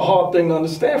a hard thing to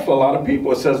understand for a lot of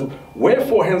people. It says,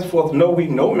 wherefore henceforth know we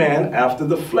no man after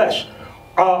the flesh.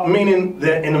 Meaning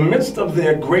that in the midst of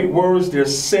their great words, their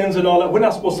sins and all that, we're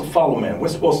not supposed to follow man. We're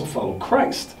supposed to follow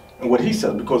Christ. And what he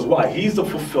says, because why? He's the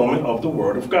fulfillment of the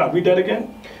word of God. Read that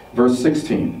again. Verse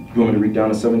 16. You want me to read down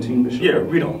to 17, Bishop? Yeah,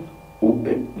 read on.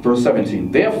 Verse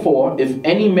 17. Therefore, if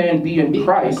any man be in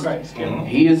Christ,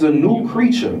 he is a new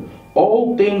creature.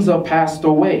 Old things are passed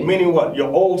away. Meaning what?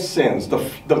 Your old sins.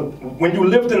 When you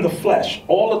lived in the flesh,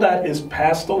 all of that is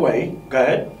passed away. Go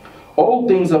ahead. Old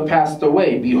things are passed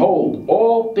away. Behold,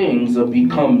 all things are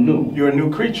become new. You're a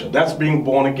new creature. That's being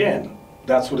born again.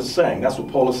 That's what it's saying. That's what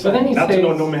Paul is saying. But then he not says, to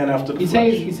know no man after the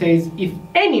flesh. He says, if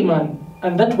any man,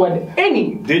 and that word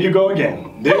any. There you go again.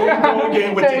 There you go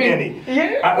again with the any.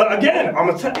 Yeah. Again, I'm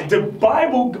going to tell you, the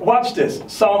Bible, watch this.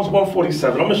 Psalms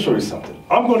 147. I'm going to show you something.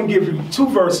 I'm going to give you two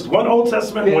verses, one Old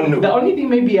Testament, one New. The only thing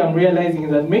maybe I'm realizing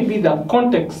is that maybe the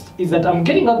context is that I'm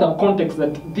getting out the context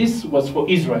that this was for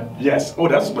Israel. Yes. Oh,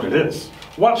 that's what it is.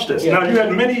 Watch this. Yeah. Now, you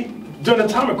had many, during the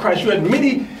time of Christ, you had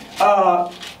many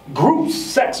groups,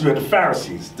 sects. You had the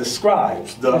Pharisees, the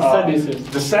scribes,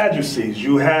 the Sadducees.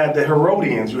 You had the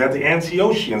Herodians. You had the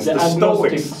Antiochians, the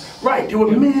Stoics. Right. There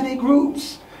were many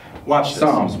groups. Watch this.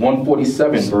 Psalms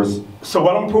 147 verse. So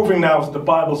what I'm proving now is the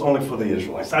Bible's only for the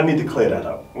Israelites. I need to clear that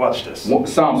up. Watch this.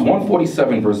 Psalms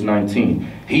 147 verse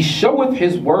 19. He showeth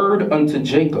his word unto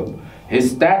Jacob,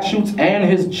 his statutes and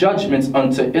his judgments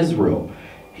unto Israel.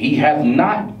 He hath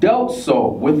not dealt so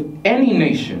with any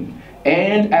nation,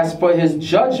 and as for his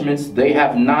judgments, they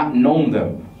have not known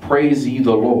them. Praise ye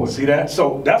the Lord. See that?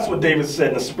 So that's what David said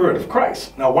in the Spirit of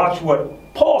Christ. Now watch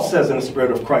what Paul says in the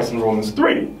Spirit of Christ in Romans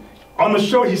 3. I'm going to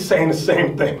show he's saying the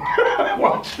same thing.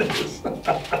 Watch this.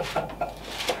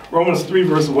 Romans 3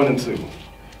 verse 1 and 2.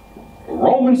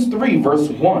 Romans 3 verse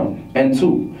 1 and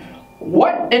 2.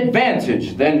 What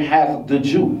advantage then hath the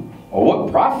Jew, or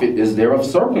what profit is there of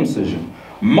circumcision?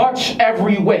 Much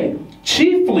every way,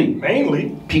 chiefly,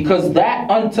 mainly, because that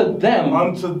unto them,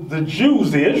 unto the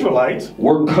Jews, the Israelites,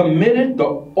 were committed the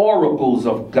oracles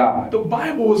of God. The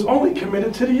Bible was only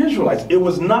committed to the Israelites. It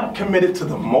was not committed to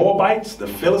the Moabites, the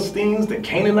Philistines, the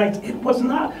Canaanites. It was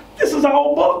not. This is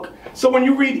our book. So when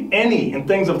you read any and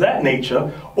things of that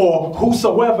nature, or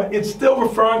whosoever, it's still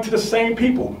referring to the same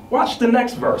people. Watch the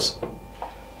next verse.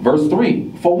 Verse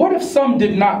 3, for what if some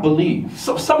did not believe?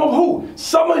 So some of who?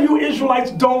 Some of you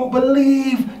Israelites don't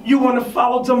believe. You want to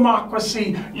follow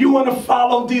democracy. You want to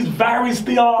follow these various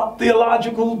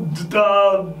theological...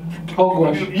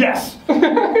 Hogwash. Yes.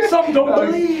 Some don't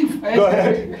believe. Go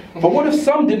ahead. For what if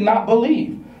some did not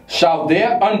believe? Shall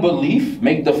their unbelief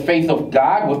make the faith of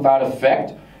God without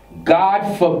effect?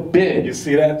 God forbid. You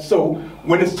see that? So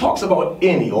when it talks about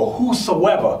any or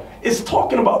whosoever, it's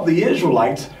talking about the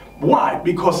Israelites. Why?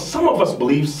 Because some of us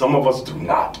believe, some of us do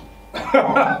not.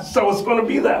 So it's going to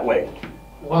be that way.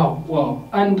 Wow, wow.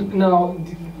 And now,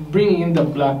 bringing in the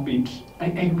black bit,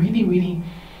 I really, really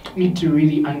need to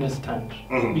really understand.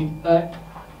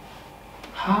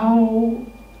 How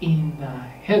in the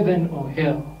heaven or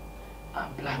hell are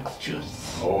blacks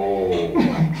Jews? Oh,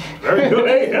 very good.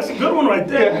 Hey, that's a good one right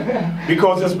there.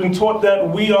 Because it's been taught that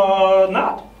we are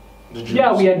not the Jews.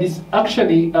 Yeah, we are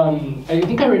actually, I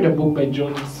think I read a book by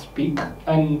John Speak,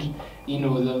 and you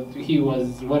know, he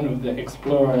was one of the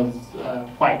explorers,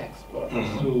 white explorers,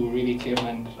 who really came,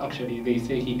 and actually they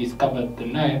say he discovered the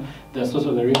Nile, the source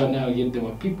of the river Nile, yet there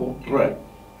were people. Right.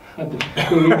 I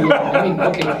mean,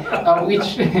 okay,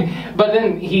 but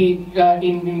then he,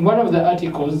 in one of the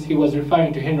articles, he was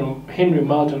referring to Henry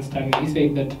Moulton Stanley. He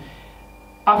said that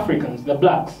Africans, the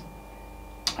blacks,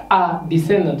 are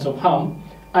descendants of Ham,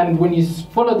 and when you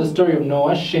follow the story of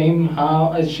Noah, Shem,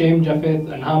 Japheth,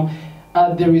 and Ham,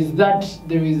 there is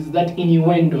that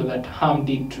innuendo that Ham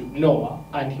did to Noah,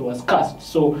 and he was cursed.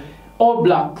 So all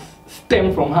blacks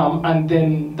stem from Ham, and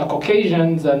then the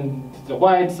Caucasians and the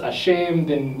whites are Shem,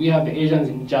 then we have the Asians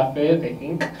in Japheth, I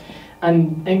think.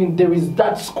 And I mean, there is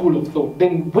that school of thought.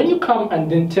 Then when you come and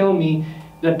then tell me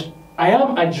that I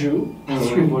am a Jew,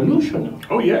 it's revolutionary.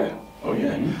 Oh yeah, oh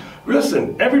yeah.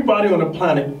 Listen, everybody on the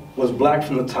planet was black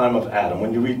from the time of Adam.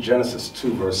 When you read Genesis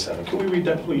 2 verse 7. Can we read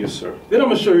that please? Yes, sir. Then I'm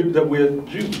going to show you that we're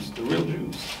Jews, the real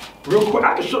Jews. Real quick,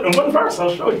 I can show in one verse,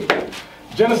 I'll show you.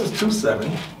 Genesis 2:7.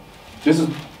 This is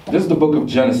the book of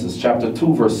Genesis, chapter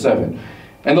 2, verse 7.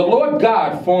 And the Lord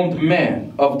God formed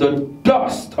man of the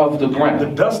dust of the ground. The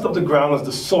dust of the ground is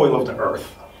the soil of the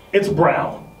earth. It's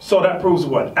brown. So that proves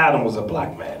what? Adam was a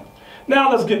black man.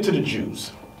 Now let's get to the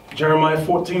Jews. Jeremiah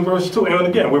 14 verse 2. And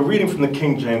again, we're reading from the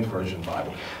King James Version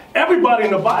Bible. Everybody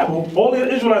in the Bible, all the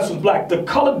Israelites was black. The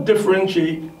color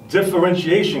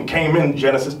differentiation came in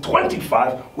Genesis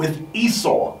 25 with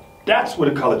Esau. That's where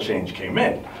the color change came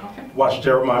in. Watch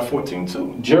Jeremiah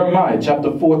 14:2. Jeremiah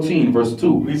chapter 14 verse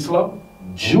 2. Read slow.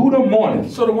 Judah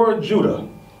mourneth. So the word Judah,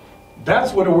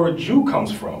 that's where the word Jew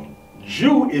comes from.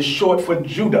 Jew is short for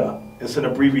Judah. It's an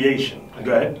abbreviation.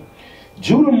 Go ahead.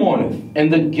 Judah mourneth,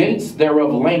 and the gates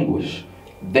thereof languish.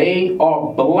 They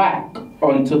are black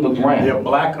unto the ground. They're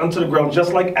black unto the ground.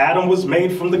 Just like Adam was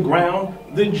made from the ground,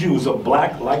 the Jews are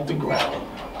black like the ground.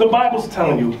 The Bible's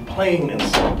telling you, plain and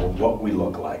simple, what we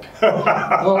look like.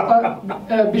 Well,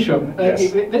 Bishop,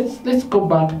 yes. let's go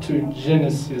back to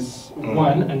Genesis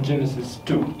 1 and Genesis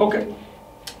 2. Okay.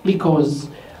 Because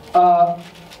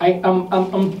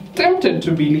I'm tempted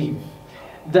to believe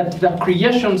that the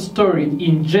creation story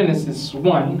in Genesis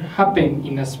 1 happened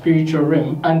in a spiritual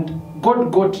realm, and God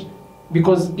got,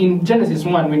 because in Genesis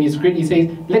 1 when he's created, he says,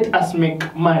 let us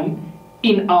make man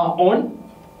in our own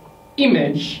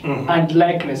image and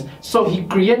likeness. So he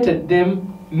created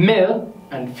them male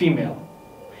and female.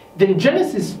 Then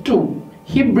Genesis 2,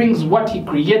 he brings what he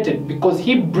created because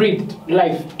he breathed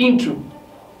life into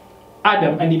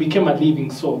Adam and he became a living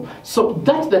soul. So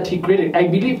that he created, I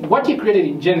believe what he created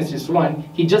in Genesis 1,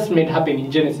 he just made happen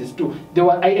in Genesis 2.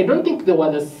 I don't think they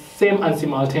were the same and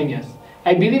simultaneous.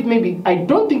 I believe I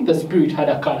don't think the spirit had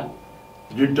a color.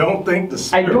 You don't think the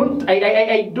spirit?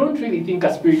 I don't really think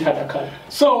a spirit had a color.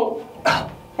 So,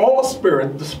 all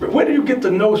spirit, where do you get the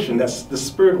notion that the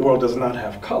spirit world does not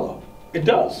have color? It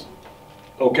does.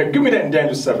 Okay, give me that in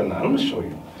Daniel 7:9. Let me show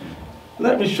you.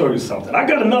 Let me show you something. I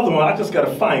got another one, I just got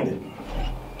to find it.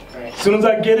 As soon as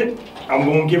I get it, I'm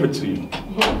going to give it to you.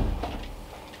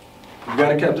 You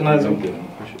got it, Captain Isaac?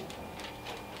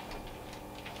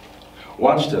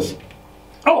 Watch this.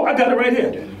 Oh, I got it right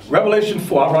here. Revelation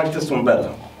 4. I'll write this one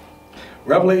better.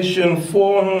 Revelation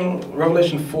 4,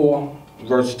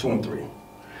 verse 2 and 3.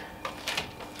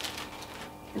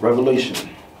 Revelation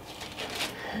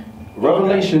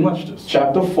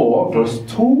chapter 4, verse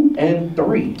 2 and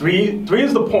 3. 3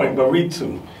 is the point, but read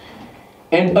 2.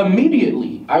 And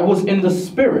immediately I was in the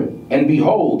spirit, and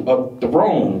behold, a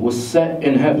throne was set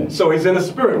in heaven. So he's in the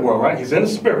spirit world, right? He's in the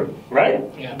spirit, right?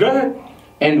 Yeah. Go ahead.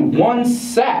 And one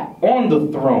sat on the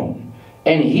throne,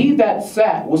 and he that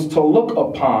sat was to look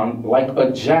upon like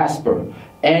a jasper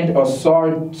and a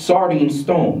sardine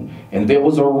stone. And there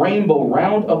was a rainbow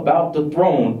round about the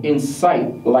throne in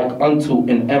sight like unto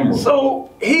an emerald. So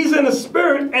he's in the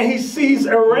spirit and he sees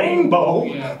a rainbow,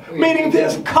 meaning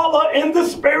there's color in the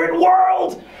spirit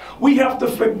world. We have to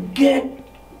forget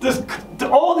this.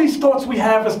 All these thoughts we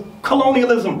have is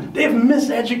colonialism. They've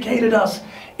miseducated us.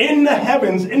 In the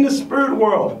heavens, in the spirit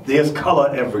world, there's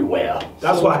color everywhere.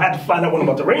 That's why I had to find out one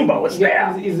about the rainbow. It's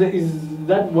there. Is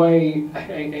that why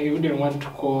I wouldn't want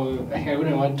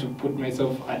to put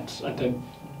myself at a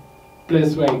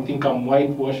place where I think I'm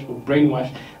whitewashed or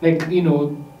brainwashed? Like, you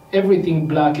know, everything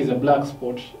black is a black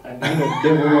spot, and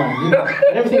devil one, and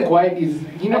everything white is,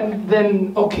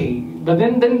 then okay, but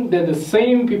then they're the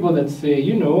same people that say,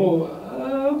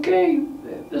 okay,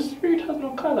 the spirit has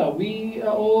no color. We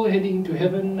are all heading to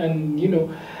heaven, and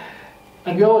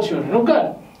and we're all children of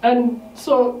God. And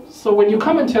so when you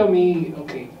come and tell me,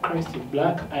 okay, Christ is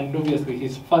black, and obviously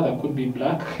his father could be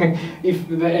black,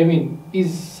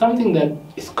 is something that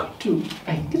is going to,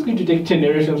 I think it's going to take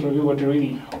generations for people to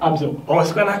really absorb. Oh,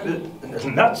 it's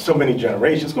not so many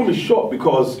generations. It's going to be short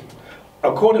because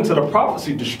according to the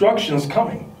prophecy, destruction is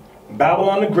coming.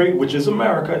 Babylon the Great, which is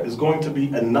America, is going to be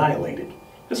annihilated.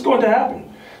 It's going to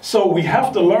happen. So we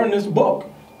have to learn this book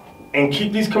and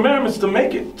keep these commandments to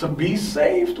make it, to be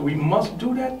saved. We must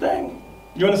do that thing.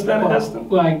 You understand it, Esther?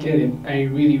 Well, I get it. I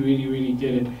really, really, really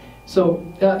get it. So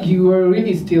you were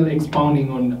really still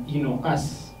expounding on,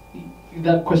 us.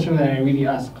 That question that I really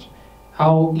asked.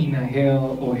 How in a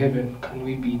hell or heaven can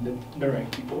we be the right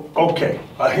people? Okay,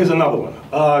 here's another one.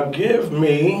 Give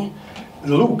me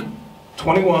Luke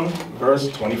 21, verse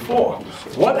 24.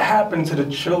 What happened to the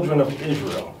children of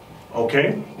Israel?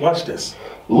 Okay, watch this.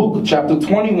 Luke chapter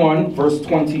 21, verse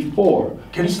 24.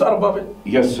 Can you start above it?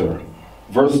 Yes, sir.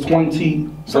 Verse 20.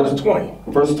 Verse 20.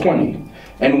 Verse 20.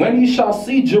 And when ye shall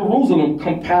see Jerusalem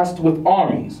compassed with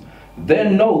armies,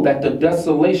 then know that the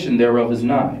desolation thereof is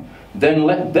nigh. Then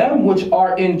let them which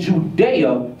are in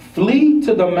Judea flee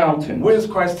to the mountains. What is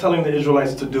Christ telling the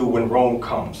Israelites to do when Rome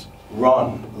comes?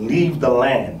 Run, leave the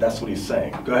land. That's what he's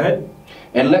saying. Go ahead.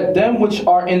 And let them which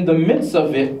are in the midst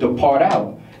of it depart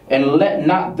out. And let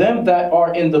not them that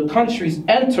are in the countries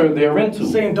enter thereinto.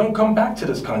 Saying, don't come back to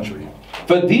this country.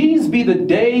 For these be the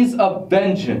days of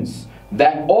vengeance,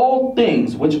 that all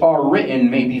things which are written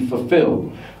may be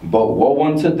fulfilled. But woe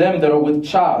unto them that are with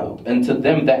child, and to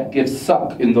them that give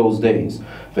suck in those days.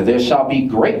 For there shall be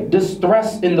great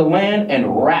distress in the land,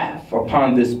 and wrath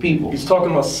upon this people. He's talking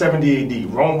about 70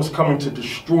 AD. Rome was coming to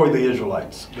destroy the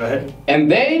Israelites. Go ahead. And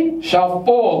they shall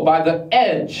fall by the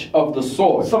edge of the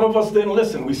sword. Some of us didn't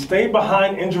listen. We stayed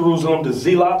behind in Jerusalem, the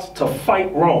zealots, to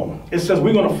fight Rome. It says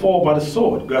we're going to fall by the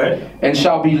sword. Go ahead. And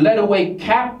shall be led away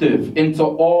captive into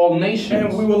all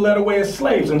nations. And we were led away as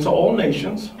slaves into all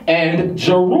nations. And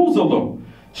Jerusalem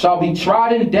shall be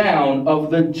trodden down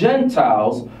of the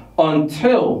Gentiles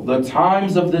until the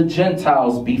times of the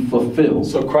Gentiles be fulfilled.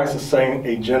 So Christ is saying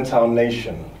a Gentile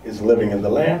nation is living in the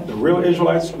land. The real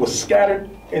Israelites were scattered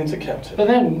into captivity. But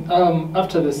then,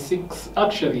 after the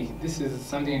actually, this is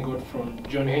something I got from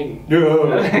John Hagee.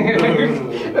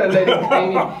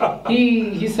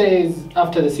 He says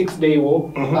after the 6-day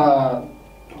war,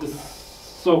 the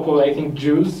so-called, I think,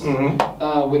 Jews,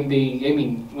 when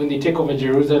they take over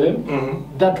Jerusalem,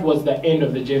 that was the end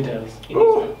of the Gentiles in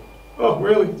Israel. Oh,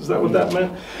 really? Is that what that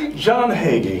meant? John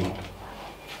Hagee.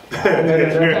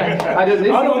 I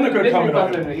don't think we're coming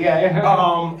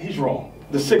on. He's wrong.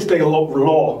 The 6-day law,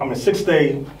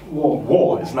 6-day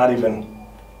war is not even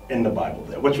in the Bible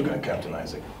there. What you got, Captain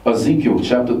Isaac? Ezekiel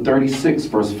chapter 36,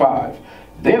 verse 5.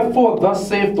 Therefore thus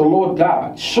saith the Lord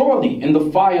God, surely in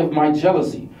the fire of my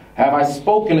jealousy have I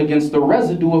spoken against the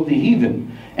residue of the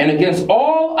heathen, and against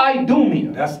all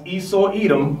Idumea. That's Esau,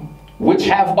 Edom. Which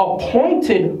have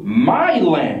appointed my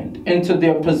land into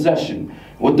their possession,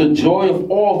 with the joy of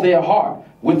all their heart,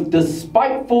 with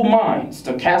despiteful minds,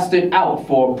 to cast it out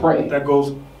for a prey. That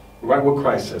goes right what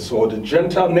Christ says. So the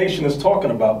Gentile nation is talking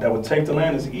about that would take the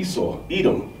land is Esau,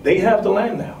 Edom. They have the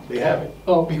land now. They have it.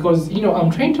 Oh, because,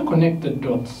 I'm trying to connect the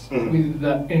dots with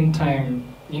the end time.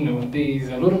 There is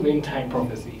a lot of end time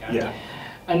prophecy. Yeah.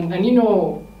 And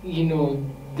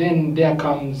then there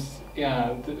comes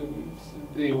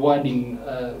the word in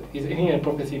is any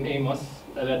prophecy in Amos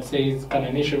that says, can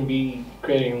a nation be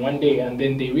created in one day? And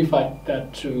then they refer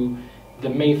that to the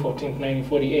May 14th,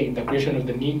 1948, the creation of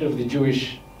the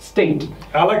Jewish state.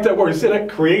 I like that word. You say that,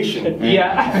 creation.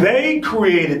 Yeah. They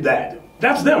created that.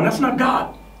 That's them. That's not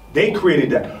God. They created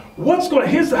that.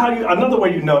 Here's another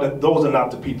way you know that those are not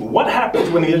the people. What happens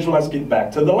when the Israelites get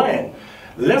back to the land?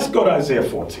 Let's go to Isaiah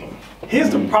 14. Here's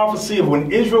the prophecy of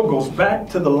when Israel goes back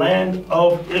to the land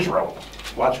of Israel.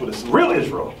 Watch what it's real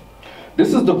Israel.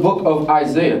 This is the book of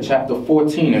Isaiah chapter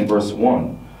 14 and verse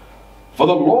 1. For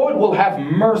the Lord will have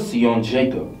mercy on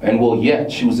Jacob, and will yet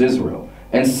choose Israel,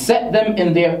 and set them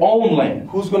in their own land.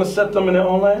 Who's going to set them in their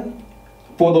own land?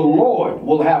 For the Lord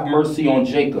will have mercy on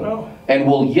Jacob, and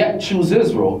will yet choose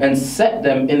Israel, and set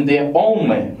them in their own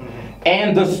land.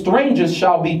 And the strangers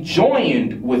shall be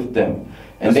joined with them.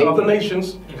 And other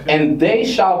nations. And they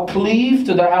shall cleave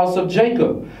to the house of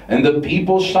Jacob, and the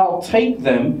people shall take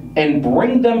them and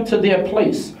bring them to their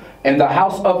place, And the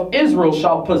house of Israel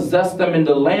shall possess them in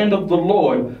the land of the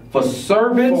Lord for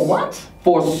servants. For what?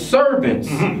 For servants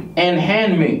and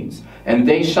handmaids. And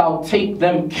they shall take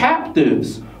them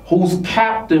captives, whose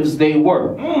captives they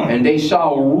were. And they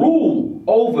shall rule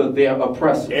over their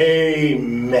oppressors.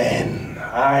 Amen.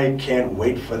 I can't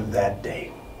wait for that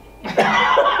day.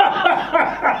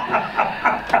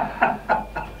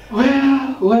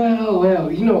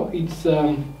 Well, you know, it's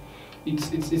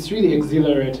really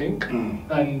exhilarating,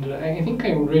 and I think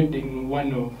I read in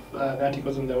one of the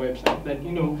articles on the website that,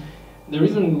 you know, the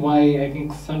reason why I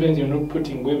think sometimes you're not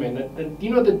putting women, that you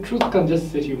know, the truth can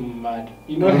just set you mad,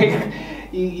 you know, like,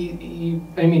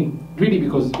 I mean, really,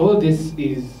 because all this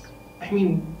is, I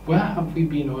mean, where have we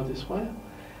been all this while?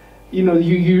 You know,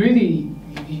 you really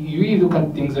look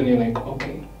at things and you're like,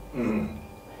 okay.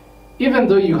 Even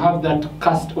though you have that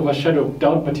cast overshadow of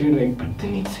doubt, but you're like, but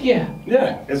then it's here.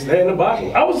 Yeah, it's there in the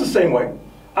Bible. I was the same way.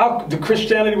 The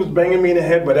Christianity was banging me in the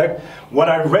head, but what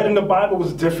I read in the Bible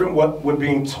was different what was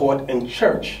being taught in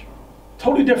church.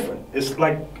 Totally different. It's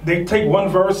like they take one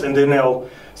verse and then they'll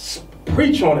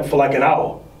preach on it for like an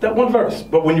hour. That one verse.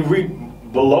 But when you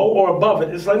read below or above it,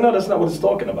 it's like, no, that's not what it's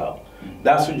talking about.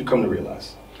 That's what you come to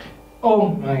realize. Oh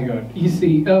my God. You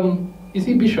see,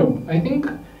 Bishop, I think,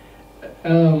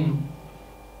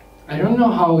 I don't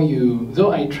know how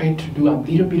though I tried to do a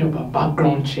little bit of a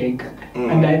background check,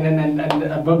 and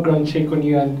a background check on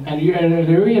you, and I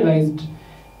realized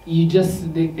you just,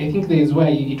 I think there is why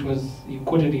you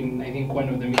quoted in, I think, one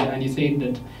of the media, and you said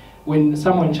that when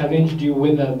someone challenged you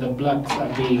whether the blacks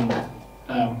are being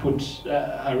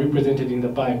are represented in the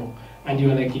Bible, and you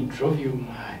were like, it drove you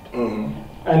mad.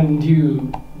 And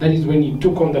that is when you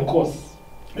took on the course.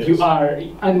 Yes.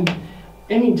 And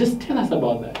I mean, just tell us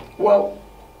about that. Well,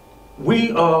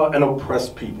 we are an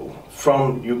oppressed people,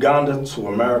 from Uganda to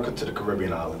America to the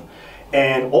Caribbean island.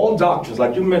 And all doctrines,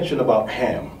 like you mentioned about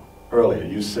Ham earlier,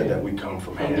 you said that we come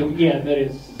from Ham. Yeah, that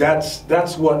is.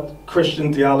 That's what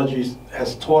Christian theology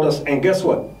has taught us. And guess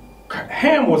what?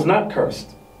 Ham was not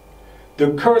cursed.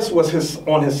 The curse was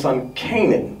on his son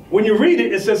Canaan. When you read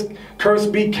it, it says,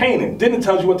 "Cursed be Canaan." Then it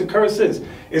tells you what the curse is.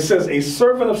 It says, "A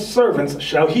servant of servants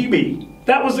shall he be."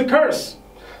 That was the curse.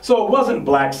 So it wasn't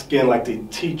black skin like they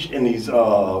teach in these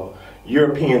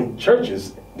European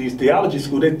churches, these theology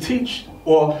schools. They teach,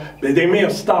 or they may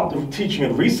have stopped teaching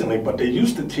it recently, but they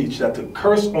used to teach that the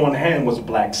curse on Ham was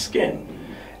black skin.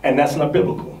 And that's not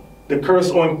biblical. The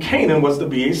curse on Canaan was to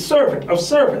be a servant of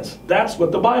servants. That's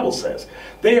what the Bible says.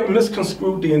 They have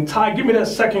misconstrued the entire, give me that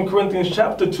 2 Corinthians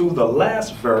chapter 2, the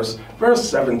last verse, verse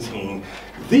 17.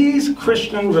 These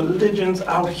Christian religions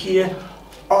out here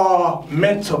are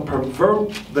meant to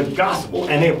pervert the gospel,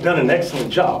 and they've done an excellent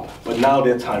job, but now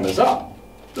their time is up.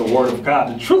 The word of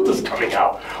God, the truth is coming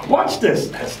out. Watch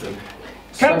this, Heston.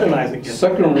 Captain Isaac.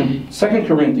 2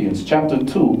 Corinthians chapter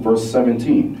 2, verse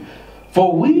 17.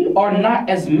 For we are not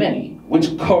as many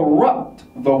which corrupt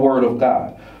the word of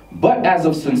God, but as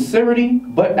of sincerity,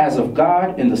 but as of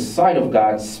God, in the sight of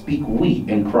God, speak we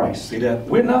in Christ. See that?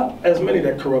 We're not as many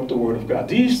that corrupt the word of God.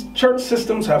 These church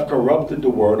systems have corrupted the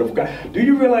word of God. Do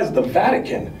you realize the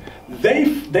Vatican,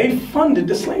 they funded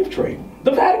the slave trade?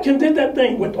 The Vatican did that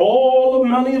thing with all the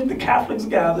money of the Catholics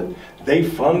gathered. They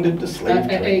funded the slave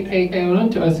trade. I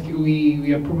want to ask you,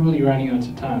 we are probably running out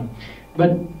of time,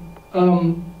 but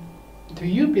do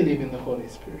you believe in the Holy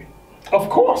Spirit? Of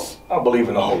course, I believe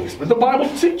in the Holy Spirit. The Bible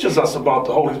teaches us about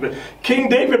the Holy Spirit. King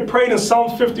David prayed in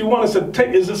Psalm 51 and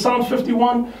said, is it Psalm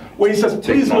 51? Where he says,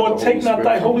 "Please, Lord, take not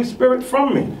thy Holy Spirit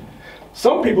from me."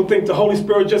 Some people think the Holy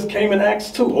Spirit just came in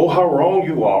Acts 2. Oh, how wrong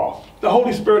you are. The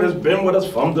Holy Spirit has been with us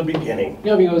from the beginning.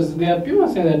 Yeah, because there are people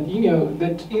saying that, you know,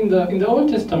 that in the Old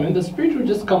Testament, the Spirit will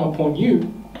just come upon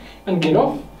you and get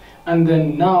off. And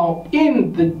then now,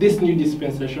 in this new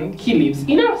dispensation, he lives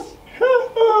in us.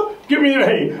 Give me your,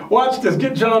 hey, watch this.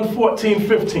 Get John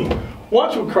 14:15.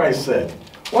 Watch what Christ said.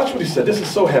 Watch what he said. This is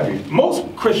so heavy. Most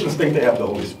Christians think they have the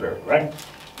Holy Spirit, right?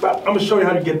 But I'm going to show you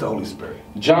how to get the Holy Spirit.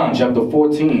 John chapter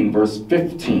 14, verse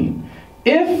 15.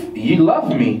 If ye love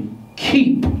me,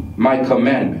 keep my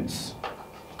commandments.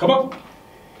 Come on.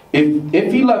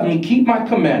 If ye love me, keep my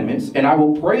commandments, and I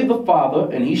will pray the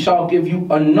Father, and he shall give you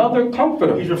another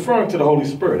comforter. He's referring to the Holy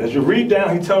Spirit. As you read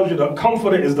down, he tells you the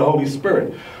comforter is the Holy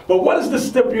Spirit. But what is the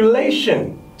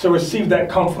stipulation to receive that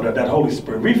comforter, that Holy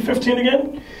Spirit? Read 15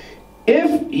 again.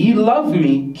 If ye love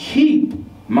me, keep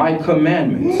my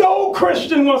commandments. No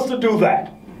Christian wants to do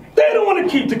that. They don't want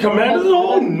to keep the commandments.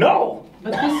 Oh, no.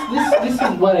 But this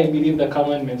is what I believe the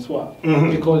commandments were.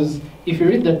 Because if you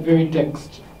read that very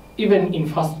text, even in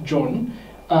 1 John,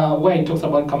 where it talks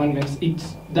about commandments,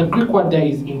 it's the Greek word there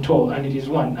is intol, and it is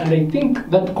one. And I think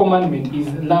that commandment is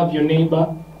love your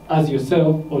neighbor as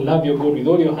yourself, or love your God with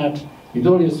all your heart, with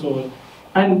all your soul.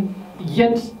 And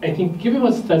yet, I think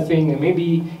people start saying that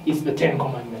maybe it's the 10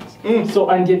 commandments. So,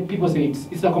 and yet people say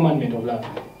it's a commandment of love.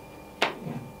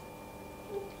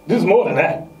 There's more than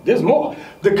that. There's more.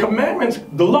 The commandments,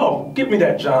 the law. Give me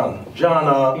that, John.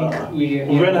 John, we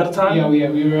ran out of time? Yeah, we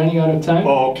were running out of time.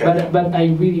 Oh, okay. But I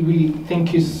really, really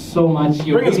thank you so much.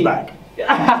 Bring us back. Do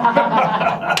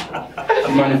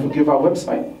you mind if we give our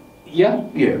website? Yeah?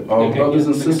 Yeah. Brothers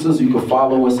and sisters, you can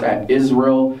follow us at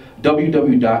Israel,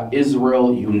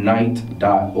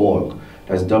 www.israelunite.org.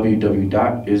 That's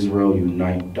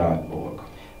www.israelunite.org.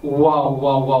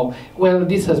 Wow. Well,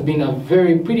 this has been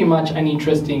pretty much an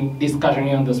interesting discussion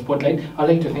here on the Spotlight. I'd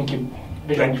like to thank you.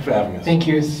 Thank you for having us. Thank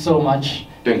you so much.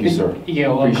 Thank you, sir. Yeah,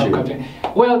 welcome, Captain.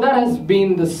 Well, that has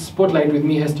been the Spotlight with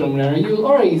me, Heston Munera. You'll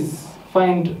always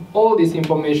find all this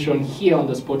information here on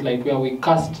the Spotlight, where we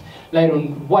cast light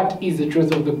on what is the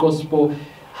truth of the gospel,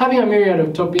 having a myriad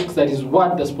of topics. That is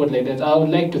what the Spotlight is. I would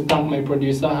like to thank my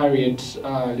producer, Harriet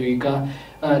Iuic,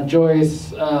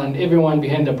 Joyce, and everyone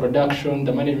behind the production,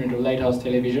 the management of Lighthouse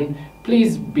Television.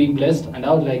 Please be blessed, and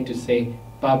I would like to say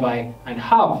bye-bye and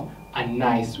have a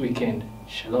nice weekend.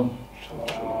 Shalom.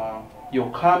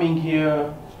 You're coming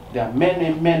here, there are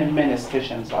many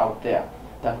stations out there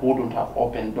that wouldn't have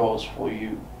opened doors for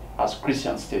you as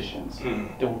Christian stations.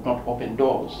 They would not open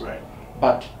doors. Right.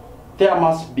 But there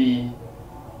must be,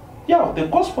 the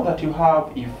gospel that you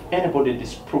have, if anybody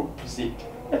disproves it,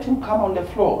 let him come on the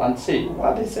floor and say,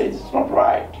 what they say is not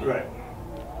right. Right.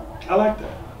 I like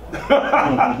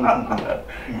that.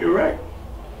 You're right.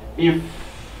 If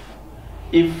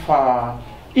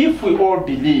we all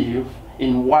believe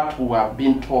in what we have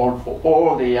been told for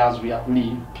all the years we have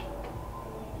lived,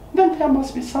 then there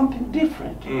must be something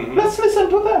different. Let's listen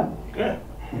to them. Good.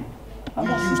 You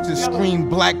used to scream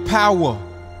black power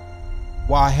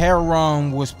while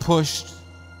heroin was pushed.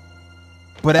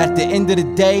 But at the end of the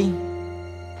day,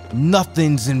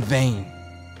 nothing's in vain.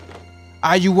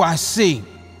 IUIC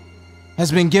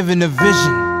has been given a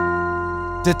vision.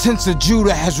 The tents of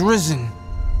Judah has risen.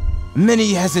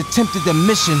 Many has attempted the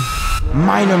mission.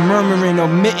 Minor murmuring,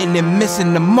 omitting, and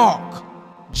missing the mark.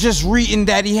 Just reading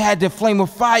that he had the flame of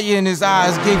fire in his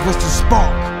eyes gave us the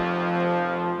spark.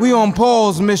 We on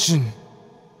Paul's mission.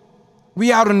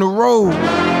 We out on the road,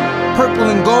 purple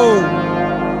and gold.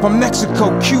 From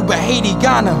Mexico, Cuba, Haiti,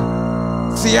 Ghana,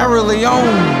 Sierra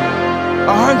Leone.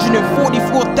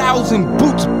 144,000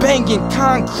 boots banging,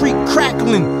 concrete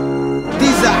crackling.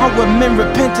 These are our men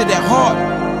repented at heart.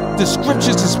 The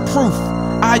scriptures is proof.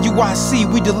 IUIC,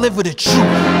 we deliver the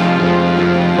truth.